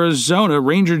Arizona.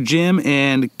 Ranger Jim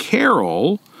and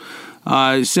Carol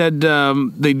said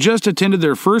they just attended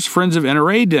their first Friends of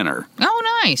NRA dinner.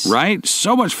 Oh, nice. Right?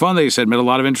 So much fun, they said. Met a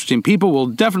lot of interesting people. We'll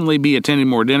definitely be attending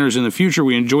more dinners in the future.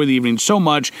 We enjoy the evening so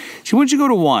much. So why don't you go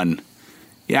to one?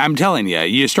 Yeah, I'm telling you.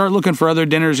 You start looking for other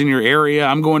dinners in your area.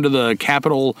 I'm going to the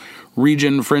Capital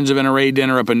Region Friends of NRA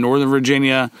dinner up in Northern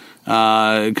Virginia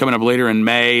coming up later in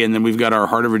May, and then we've got our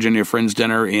Heart of Virginia Friends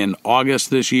dinner in August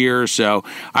this year. So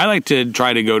I like to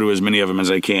try to go to as many of them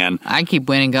as I can. I keep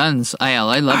winning guns. I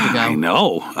love to go.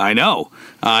 I know.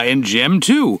 And Jim,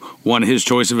 too, won his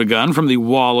choice of a gun from the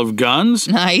Wall of Guns.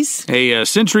 Nice. A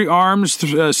Century Arms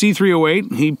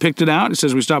C308. He picked it out. He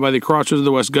says, we stopped by the Crossroads of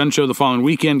the West Gun Show the following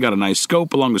weekend, got a nice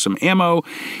scope along with some ammo.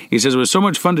 He says, it was so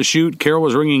much fun to shoot. Carol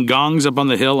was ringing gongs up on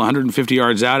the hill 150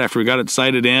 yards out after we got it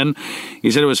sighted in.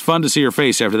 He said it was fun to see her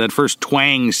face after that first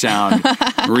twang sound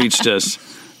reached us.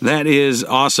 That is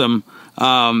awesome.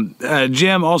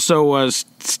 Jim also was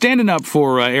standing up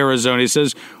for Arizona. He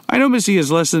says, I know Missy is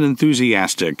less than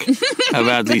enthusiastic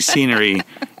about the scenery.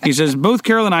 He says, both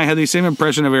Carol and I had the same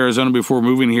impression of Arizona before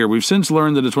moving here. We've since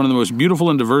learned that it's one of the most beautiful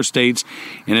and diverse states,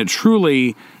 and it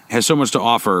truly has so much to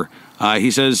offer.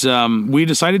 He says, we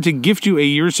decided to gift you a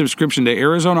year's subscription to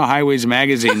Arizona Highways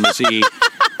Magazine, Missy,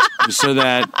 so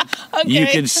that you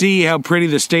can see how pretty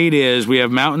the state is. We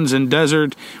have mountains and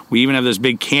desert. We even have this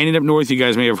big canyon up north. You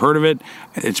guys may have heard of it.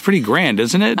 It's pretty grand,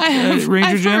 isn't it,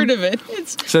 Ranger Jim? I've heard of it.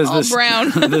 It's all brown.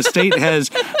 The state has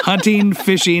hunting,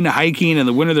 fishing, hiking. In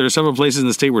the winter, there are several places in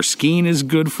the state where skiing is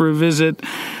good for a visit.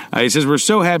 He says, we're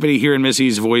so happy to hear in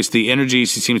Missy's voice the energy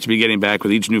she seems to be getting back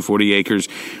with each new 40 acres.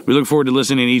 We look forward to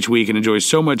listening each week and enjoy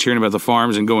so much hearing about the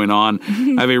farms and going on.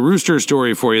 I have a rooster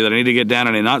story for you that I need to get down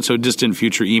in a not-so-distant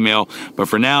future email. But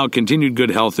for now, continued good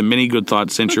health and many good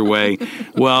thoughts sent your way.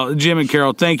 Well, Jim and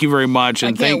Carol, thank you very much.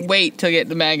 And I can't wait to get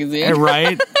the magazine.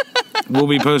 Right? We'll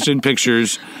be posting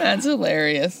pictures. That's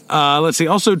hilarious. Let's see.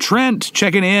 Also, Trent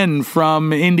checking in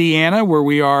from Indiana, where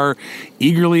we are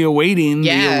eagerly awaiting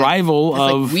the arrival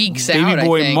of baby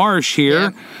boy Marsh here. Yeah.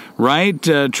 Right?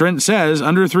 Trent says,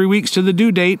 under 3 weeks to the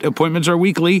due date, appointments are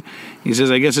weekly. He says,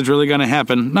 I guess it's really going to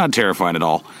happen. Not terrifying at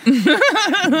all.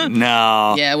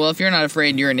 No. Yeah, well, if you're not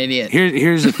afraid, you're an idiot.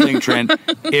 Here's the thing, Trent.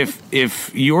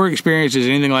 If your experience is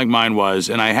anything like mine was,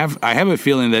 and I have a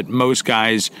feeling that most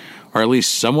guys are at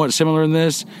least somewhat similar in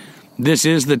this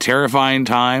is the terrifying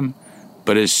time,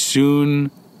 but as soon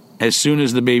as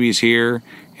the baby's here,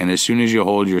 and as soon as you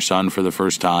hold your son for the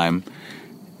first time,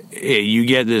 you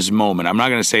get this moment. I'm not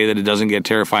going to say that it doesn't get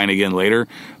terrifying again later,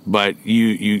 but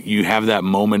you have that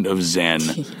moment of zen.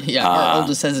 Yeah, our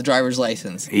oldest has a driver's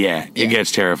license. Yeah, it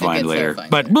gets terrifying later.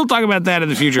 But we'll talk about that in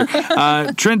the future.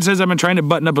 Trent says, I've been trying to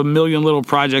button up a million little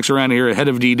projects around here ahead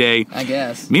of D-Day. I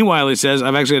guess. Meanwhile, he says,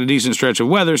 I've actually got a decent stretch of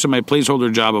weather, so my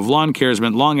placeholder job of lawn care has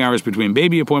meant long hours between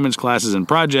baby appointments, classes, and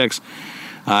projects.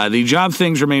 The job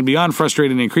things remain beyond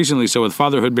frustrating, increasingly so with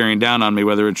fatherhood bearing down on me,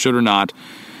 whether it should or not.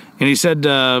 And he said,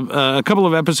 a couple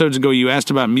of episodes ago, you asked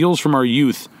about meals from our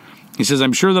youth. He says,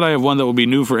 I'm sure that I have one that will be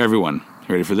new for everyone.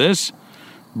 You ready for this?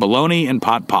 Bologna and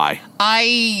pot pie.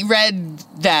 I read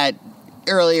that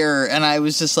earlier, and I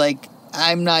was just like,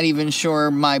 I'm not even sure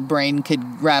my brain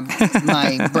could wrap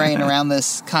my brain around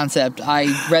this concept.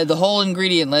 I read the whole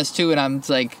ingredient list, too, and I'm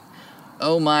like,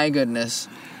 oh, my goodness.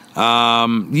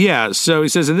 Yeah, so he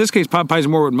says, in this case, pot pie is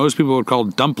more what most people would call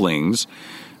dumplings.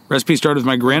 Recipe started with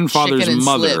my grandfather's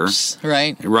mother. Slips,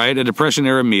 right? Right, a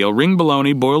Depression-era meal. Ring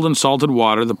bologna, boiled in salted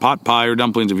water. The pot pie, or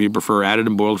dumplings if you prefer, added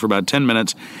and boiled for about 10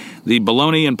 minutes. The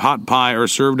bologna and pot pie are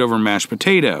served over mashed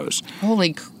potatoes.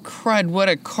 Holy crud, what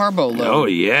a carbo load. Oh,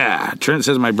 yeah. Trent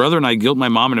says, my brother and I guilt my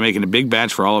mom into making a big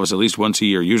batch for all of us at least once a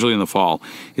year, usually in the fall.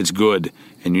 It's good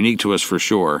and unique to us for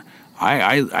sure.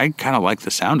 I kind of like the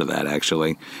sound of that,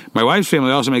 actually. My wife's family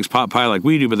also makes pot pie like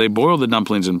we do, but they boil the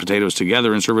dumplings and potatoes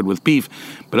together and serve it with beef.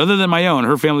 But other than my own,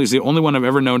 her family is the only one I've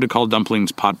ever known to call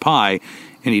dumplings pot pie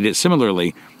and eat it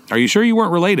similarly. Are you sure you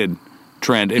weren't related,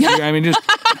 Trent? Just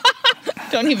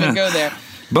don't even go there.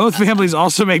 Both families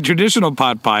also make traditional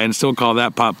pot pie and still call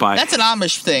that pot pie. That's an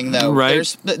Amish thing, though.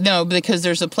 Right? No, because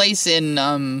there's a place in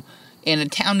a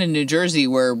town in New Jersey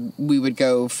where we would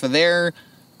go for their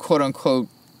quote-unquote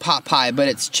pot pie, but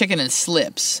it's chicken and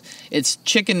slips. It's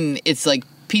chicken, it's like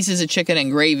pieces of chicken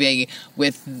and gravy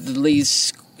with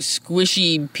these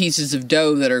squishy pieces of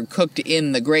dough that are cooked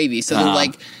in the gravy. So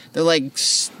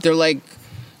they're like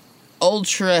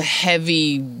ultra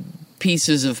heavy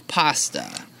pieces of pasta.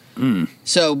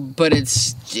 So, but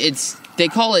it's they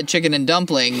call it chicken and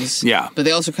dumplings. Yeah. But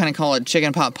they also kind of call it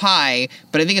chicken pot pie.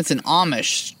 But I think it's an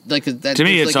Amish. Like that. To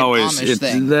me, it's like always an Amish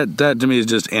thing. that to me is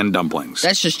just and dumplings.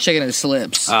 That's just chicken and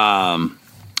slips.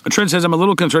 Trent says, I'm a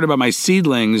little concerned about my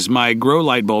seedlings. My grow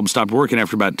light bulb stopped working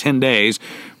after about 10 days.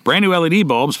 Brand new LED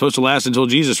bulb, supposed to last until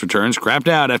Jesus returns, crapped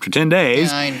out after 10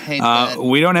 days. Yeah, I hate that.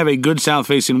 We don't have a good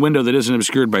south-facing window that isn't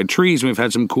obscured by trees. We've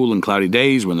had some cool and cloudy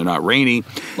days when they're not rainy.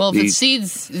 Well, if it's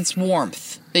seeds, it's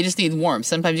warmth. They just need warmth.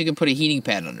 Sometimes you can put a heating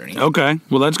pad underneath. Okay,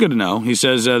 well, that's good to know. He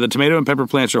says the tomato and pepper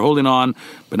plants are holding on,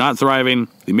 but not thriving.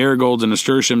 The marigolds and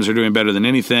nasturtiums are doing better than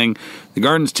anything. The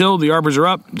garden's tilled, the arbors are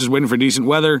up, just waiting for decent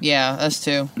weather. Yeah, us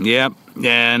too. Yep,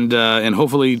 and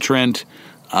hopefully, Trent,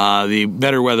 the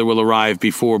better weather will arrive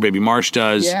before Baby Marsh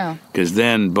does. Yeah. Because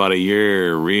then, buddy,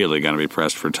 you're really going to be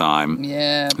pressed for time.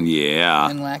 Yeah. Yeah.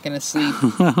 And lacking of sleep.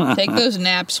 Take those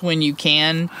naps when you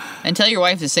can, and tell your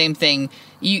wife the same thing.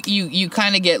 You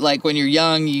kind of get like when you're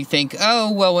young, you think,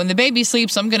 oh, well, when the baby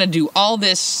sleeps, I'm going to do all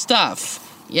this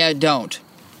stuff. Yeah, don't.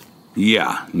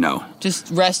 Yeah, no. Just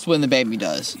rest when the baby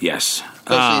does. Yes.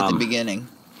 Especially at the beginning.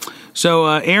 So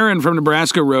Aaron from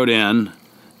Nebraska wrote in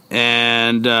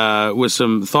and with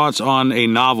some thoughts on a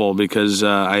novel because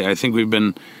I think we've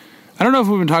been, I don't know if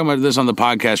we've been talking about this on the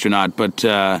podcast or not, but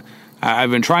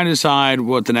I've been trying to decide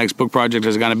what the next book project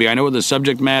is going to be. I know what the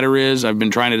subject matter is. I've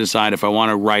been trying to decide if I want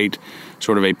to write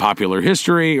sort of a popular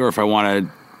history or if I want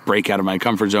to break out of my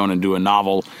comfort zone and do a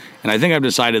novel. And I think I've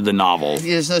decided the novel.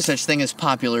 There's no such thing as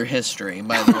popular history,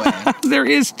 by the way. There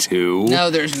is two.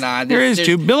 No, there's not. There's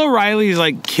two. Bill O'Reilly's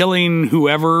like Killing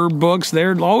Whoever books.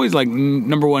 They're always like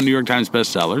 #1 New York Times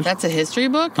bestsellers. That's a history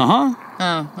book? Uh-huh.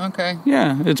 Oh, okay.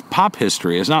 Yeah, it's pop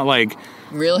history. It's not like...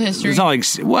 Real history? It's not like...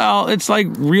 Well, it's like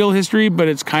real history, but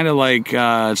it's kind of like...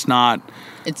 it's not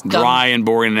it's dry and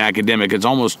boring and academic. It's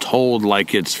almost told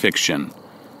like it's fiction.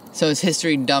 So is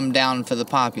history dumbed down for the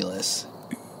populace?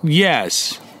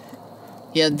 Yes.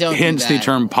 Yeah, don't Hence do that. the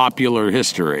term popular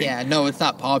history. Yeah, no, it's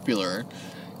not popular.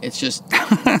 It's just...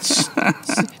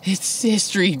 it's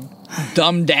history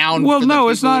dumbed down. Well, for no,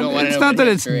 the it's not. Who don't It's wanna not know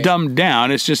that history. it's dumbed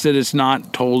down. It's just that it's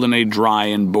not told in a dry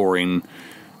and boring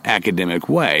academic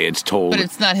way. It's told But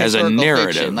it's not as a historical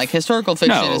narrative. fiction. Like, historical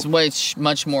fiction No. is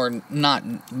much more not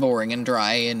boring and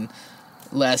dry and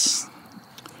less...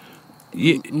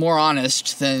 more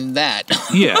honest than that.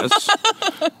 Yes.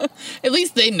 At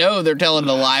least they know they're telling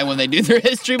a lie when they do their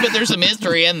history, but there's some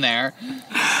history in there.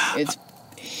 It's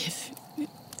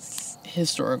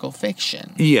historical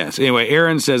fiction. Yes. Anyway,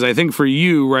 Aaron says, I think for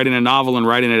you, writing a novel and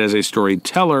writing it as a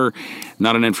storyteller,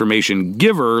 not an information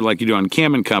giver like you do on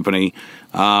Cam and Company,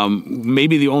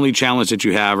 maybe the only challenge that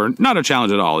you have, or not a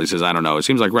challenge at all, he says, I don't know. It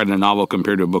seems like writing a novel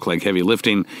compared to a book like Heavy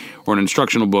Lifting or an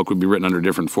instructional book would be written under a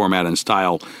different format and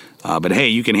style. But hey,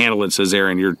 you can handle it, says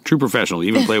Aaron. You're a true professional. You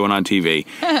even play one on TV.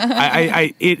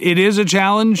 It is a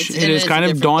challenge. It is kind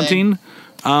of daunting.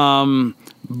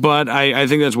 But I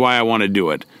think that's why I want to do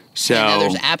it. So Yeah,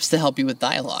 there's apps to help you with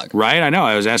dialogue. Right, I know.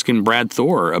 I was asking Brad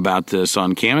Thor about this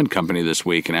on Cam and Company this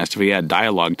week and asked if he had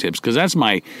dialogue tips because that's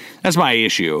my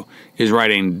issue is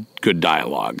writing good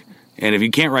dialogue. And if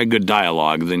you can't write good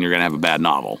dialogue, then you're going to have a bad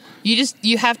novel.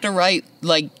 You have to write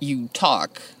like you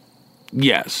talk.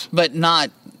 Yes. But not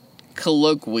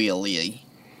colloquially.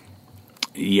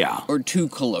 Yeah. Or too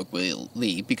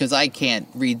colloquially, because I can't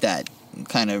read that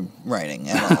kind of writing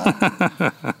at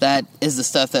all. That is the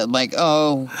stuff that, like,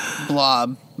 oh,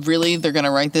 blob. Really? They're going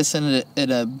to write this in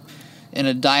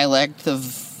a dialect of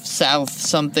South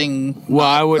something? Well,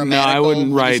 I wouldn't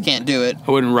write. I just can't do it.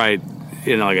 I wouldn't write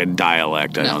in like a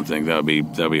dialect. I don't think that'd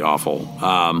be awful.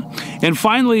 And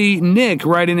finally, Nick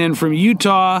writing in from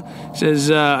Utah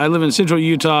says, "I live in Central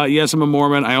Utah. Yes, I'm a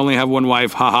Mormon. I only have one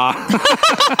wife. Haha."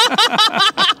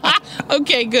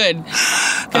 Okay, good.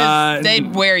 Because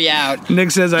they'd wear you out.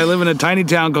 Nick says, I live in a tiny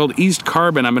town called East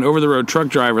Carbon. I'm an over-the-road truck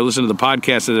driver. Listen to the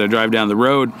podcast as I drive down the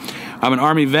road. I'm an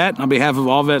Army vet. On behalf of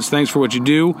all vets, thanks for what you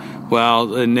do. Well,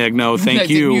 Nick, no, thank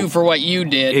you. For what you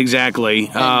did. Exactly.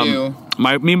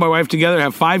 Me and my wife together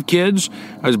have 5 kids.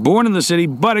 I was born in the city,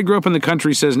 but I grew up in the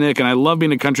country, says Nick, and I love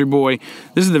being a country boy.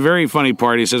 This is the very funny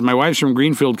part. He says, my wife's from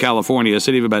Greenfield, California, a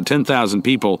city of about 10,000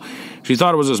 people. She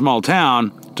thought it was a small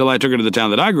town until I took her to the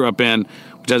town that I grew up in,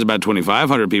 which has about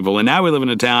 2,500 people, and now we live in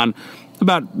a town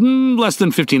about less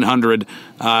than 1,500.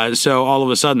 So all of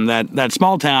a sudden, that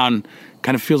small town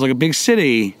kind of feels like a big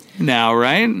city now,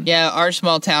 right? Yeah, our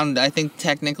small town, I think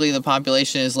technically the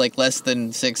population is like less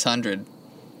than 600.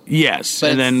 Yes,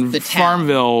 But and then it's the town.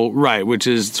 Farmville, right, which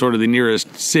is sort of the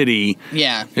nearest city,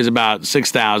 Yeah. is about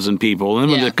 6,000 people. And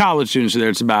then when Yeah. the college students are there,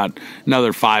 it's about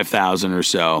another 5,000 or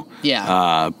so.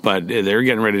 Yeah. But they're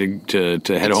getting ready to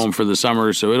head home for the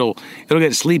summer, so it'll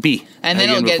get sleepy. And then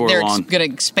again before they're long. going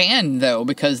to expand, though,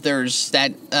 because there's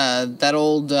that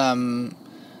old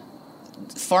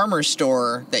farmer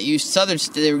store that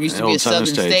there used to be Old a Southern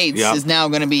States yep. is now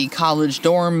going to be college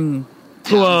dorm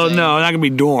Well, housing. no, not going to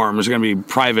be dorms. It's going to be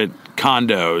private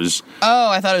condos. Oh,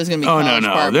 I thought it was going to be Oh, college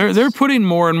no. apartments. They're putting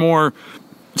more and more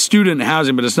student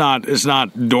housing, but it's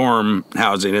not dorm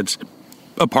housing. It's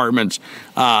apartments.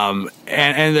 And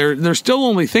they're still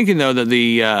only thinking, though,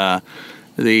 that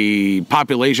the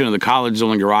population of the college is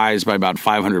only going to rise by about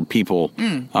 500 people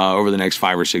over the next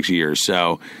 5 or 6 years.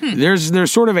 So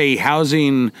there's sort of a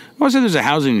housing. I would say there's a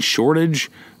housing shortage.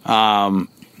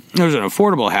 There's an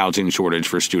affordable housing shortage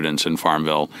for students in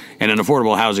Farmville, and an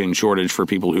affordable housing shortage for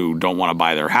people who don't want to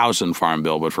buy their house in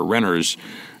Farmville, but for renters,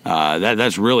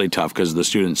 that's really tough because the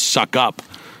students suck up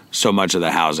so much of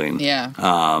the housing. Yeah.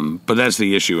 But that's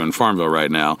the issue in Farmville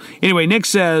right now. Anyway, Nick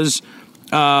says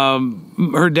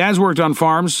her dad's worked on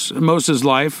farms most of his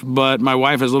life, but my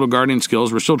wife has little gardening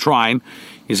skills. We're still trying.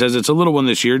 He says it's a little one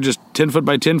this year, just 10 foot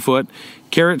by 10 foot.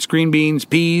 Carrots, green beans,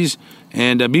 peas,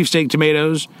 and beefsteak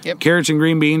tomatoes. Yep. Carrots and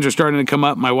green beans are starting to come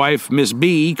up. My wife, Miss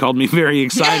B, called me very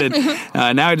excited.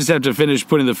 Now I just have to finish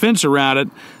putting the fence around it.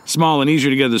 Small and easier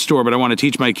to get to the store, but I want to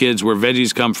teach my kids where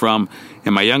veggies come from,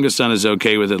 and my youngest son is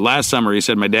okay with it. Last summer, he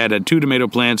said my dad had 2 tomato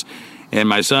plants, and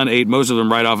my son ate most of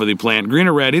them right off of the plant. Green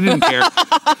or red, he didn't care.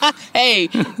 Hey,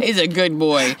 he's a good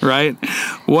boy. Right?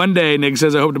 One day, Nick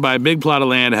says, I hope to buy a big plot of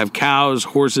land, have cows,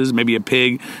 horses, maybe a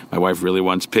pig. My wife really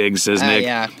wants pigs, says Nick.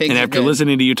 Yeah, pigs and are after good.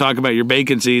 listening to you talk about your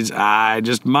bacon seeds, I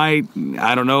just might.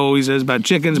 I don't know. He says about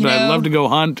chickens, but I'd love to go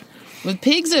hunt. With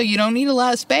pigs, though, you don't need a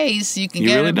lot of space. You can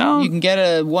really don't. You can get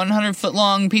a 100-foot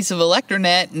long piece of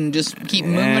electronet and just keep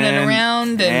moving it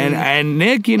around. And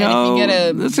Nick, you know,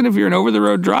 listen, if you're an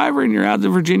over-the-road driver and you're out the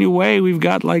Virginia way, we've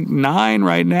got like 9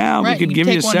 right now. Right, We could you give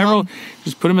can you take one several. home.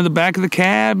 Just put them in the back of the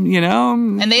cab, you know.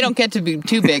 And they don't get to be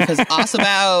too big because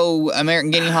Ossabao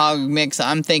American Guinea Hog mix,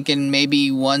 I'm thinking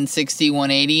maybe 160,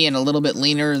 180 and a little bit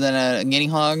leaner than a guinea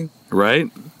hog. Right?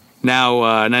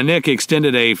 Now Nick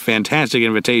extended a fantastic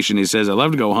invitation. He says, I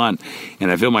love to go hunt,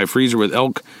 and I fill my freezer with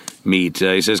elk meat.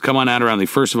 He says, come on out around the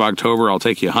 1st of October. I'll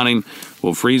take you hunting.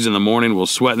 We'll freeze in the morning. We'll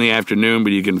sweat in the afternoon,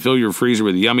 but you can fill your freezer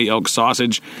with yummy elk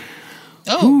sausage.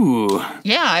 Oh, Ooh.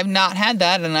 Yeah, I've not had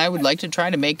that, and I would like to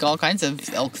try to make all kinds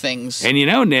of elk things. And you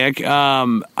know, Nick,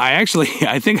 I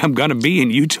think I'm going to be in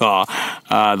Utah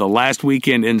the last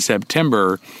weekend in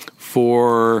September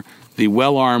for the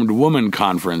Well-Armed Woman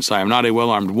Conference. I am not a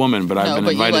well-armed woman, but I've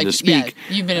been invited to speak.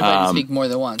 Yeah, you've been invited to speak more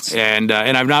than once. And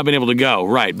I've not been able to go,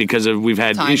 right, because we've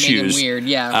had Timing issues. and weird,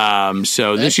 yeah.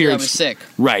 So Last this year year I was sick.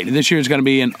 Right, this year it's going to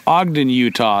be in Ogden,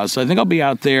 Utah. So I think I'll be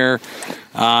out there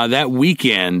that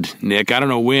weekend, Nick. I don't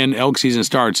know when elk season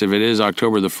starts, if it is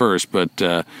October the 1st,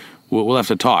 but we'll have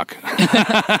to talk.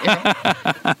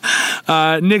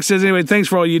 Nick says, anyway, thanks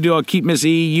for all you do. I'll keep Miss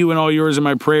E, you and all yours in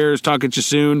my prayers. Talk at you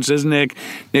soon, says Nick.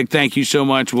 Nick, thank you so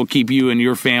much. We'll keep you and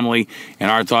your family in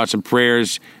our thoughts and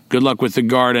prayers. Good luck with the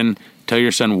garden. Tell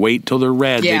your son, wait till they're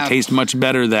red. Yeah. They taste much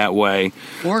better that way.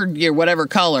 Or your whatever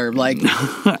color. Like,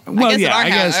 Well, I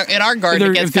guess in our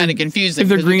garden it gets kind of confusing. If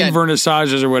they're 'cause we green got-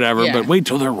 vernissages or whatever, Yeah. but wait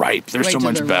till they're ripe. They're Wait so till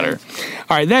much they're better. ripe.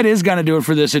 All right, that is going to do it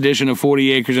for this edition of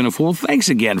 40 Acres and a Fool. Thanks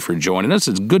again for joining us.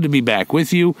 It's good to be back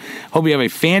with you. Hope you have a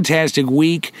fantastic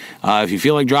week. If you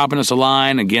feel like dropping us a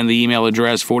line, again, the email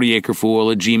address,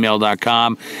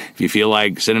 40acrefool@gmail.com. If you feel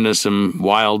like sending us some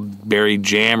wild berry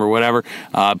jam or whatever,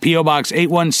 P.O. Box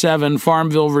 817,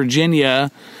 Farmville, Virginia,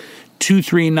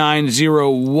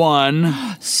 23901.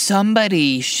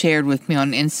 Somebody shared with me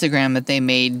on Instagram that they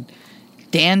made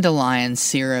dandelion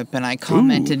syrup, and I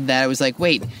commented that I was like,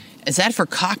 wait, is that for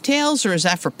cocktails or is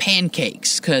that for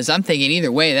pancakes? Because I'm thinking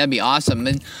either way, that'd be awesome.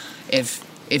 And if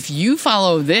you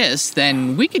follow this,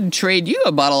 then we could trade you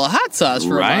a bottle of hot sauce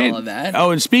for a bottle of that.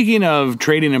 Oh, and speaking of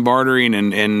trading and bartering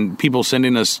and people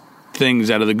sending us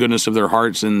things out of the goodness of their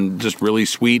hearts and just really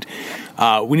sweet,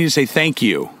 we need to say thank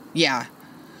you. Yeah.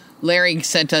 Larry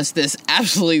sent us this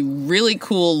absolutely really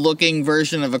cool looking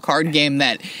version of a card game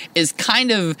that is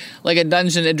kind of like a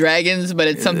Dungeons and Dragons, but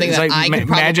it's something It's that like I could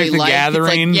probably Magic the like.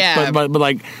 Gathering, it's like, yeah, but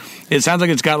like It sounds like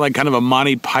it's got like kind of a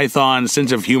Monty Python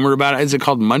sense of humor about it. Is it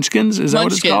called Munchkins? Is that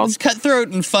what it's called? It's cutthroat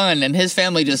and fun, and his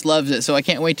family just loves it. So I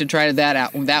can't wait to try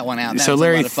that one out. So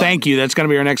Larry, thank you. That's going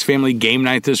to be our next family game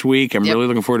night this week. I'm really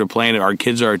looking forward to playing it. Our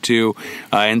kids are too.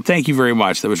 And thank you very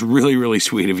much. That was really, really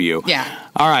sweet of you. Yeah.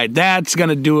 All right, that's going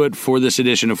to do it for this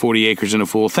edition of 40 Acres and a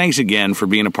Fool. Thanks again for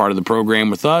being a part of the program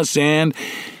with us. And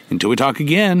until we talk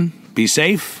again, be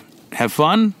safe, have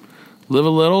fun, live a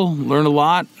little, learn a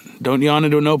lot. Don't yawn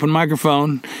into an open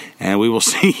microphone. And we will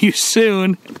see you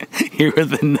soon here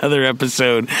with another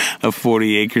episode of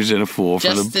 40 Acres and a Fool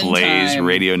for the Blaze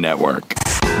Radio Network.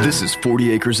 This is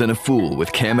 40 Acres and a Fool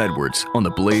with Cam Edwards on the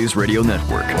Blaze Radio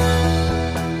Network.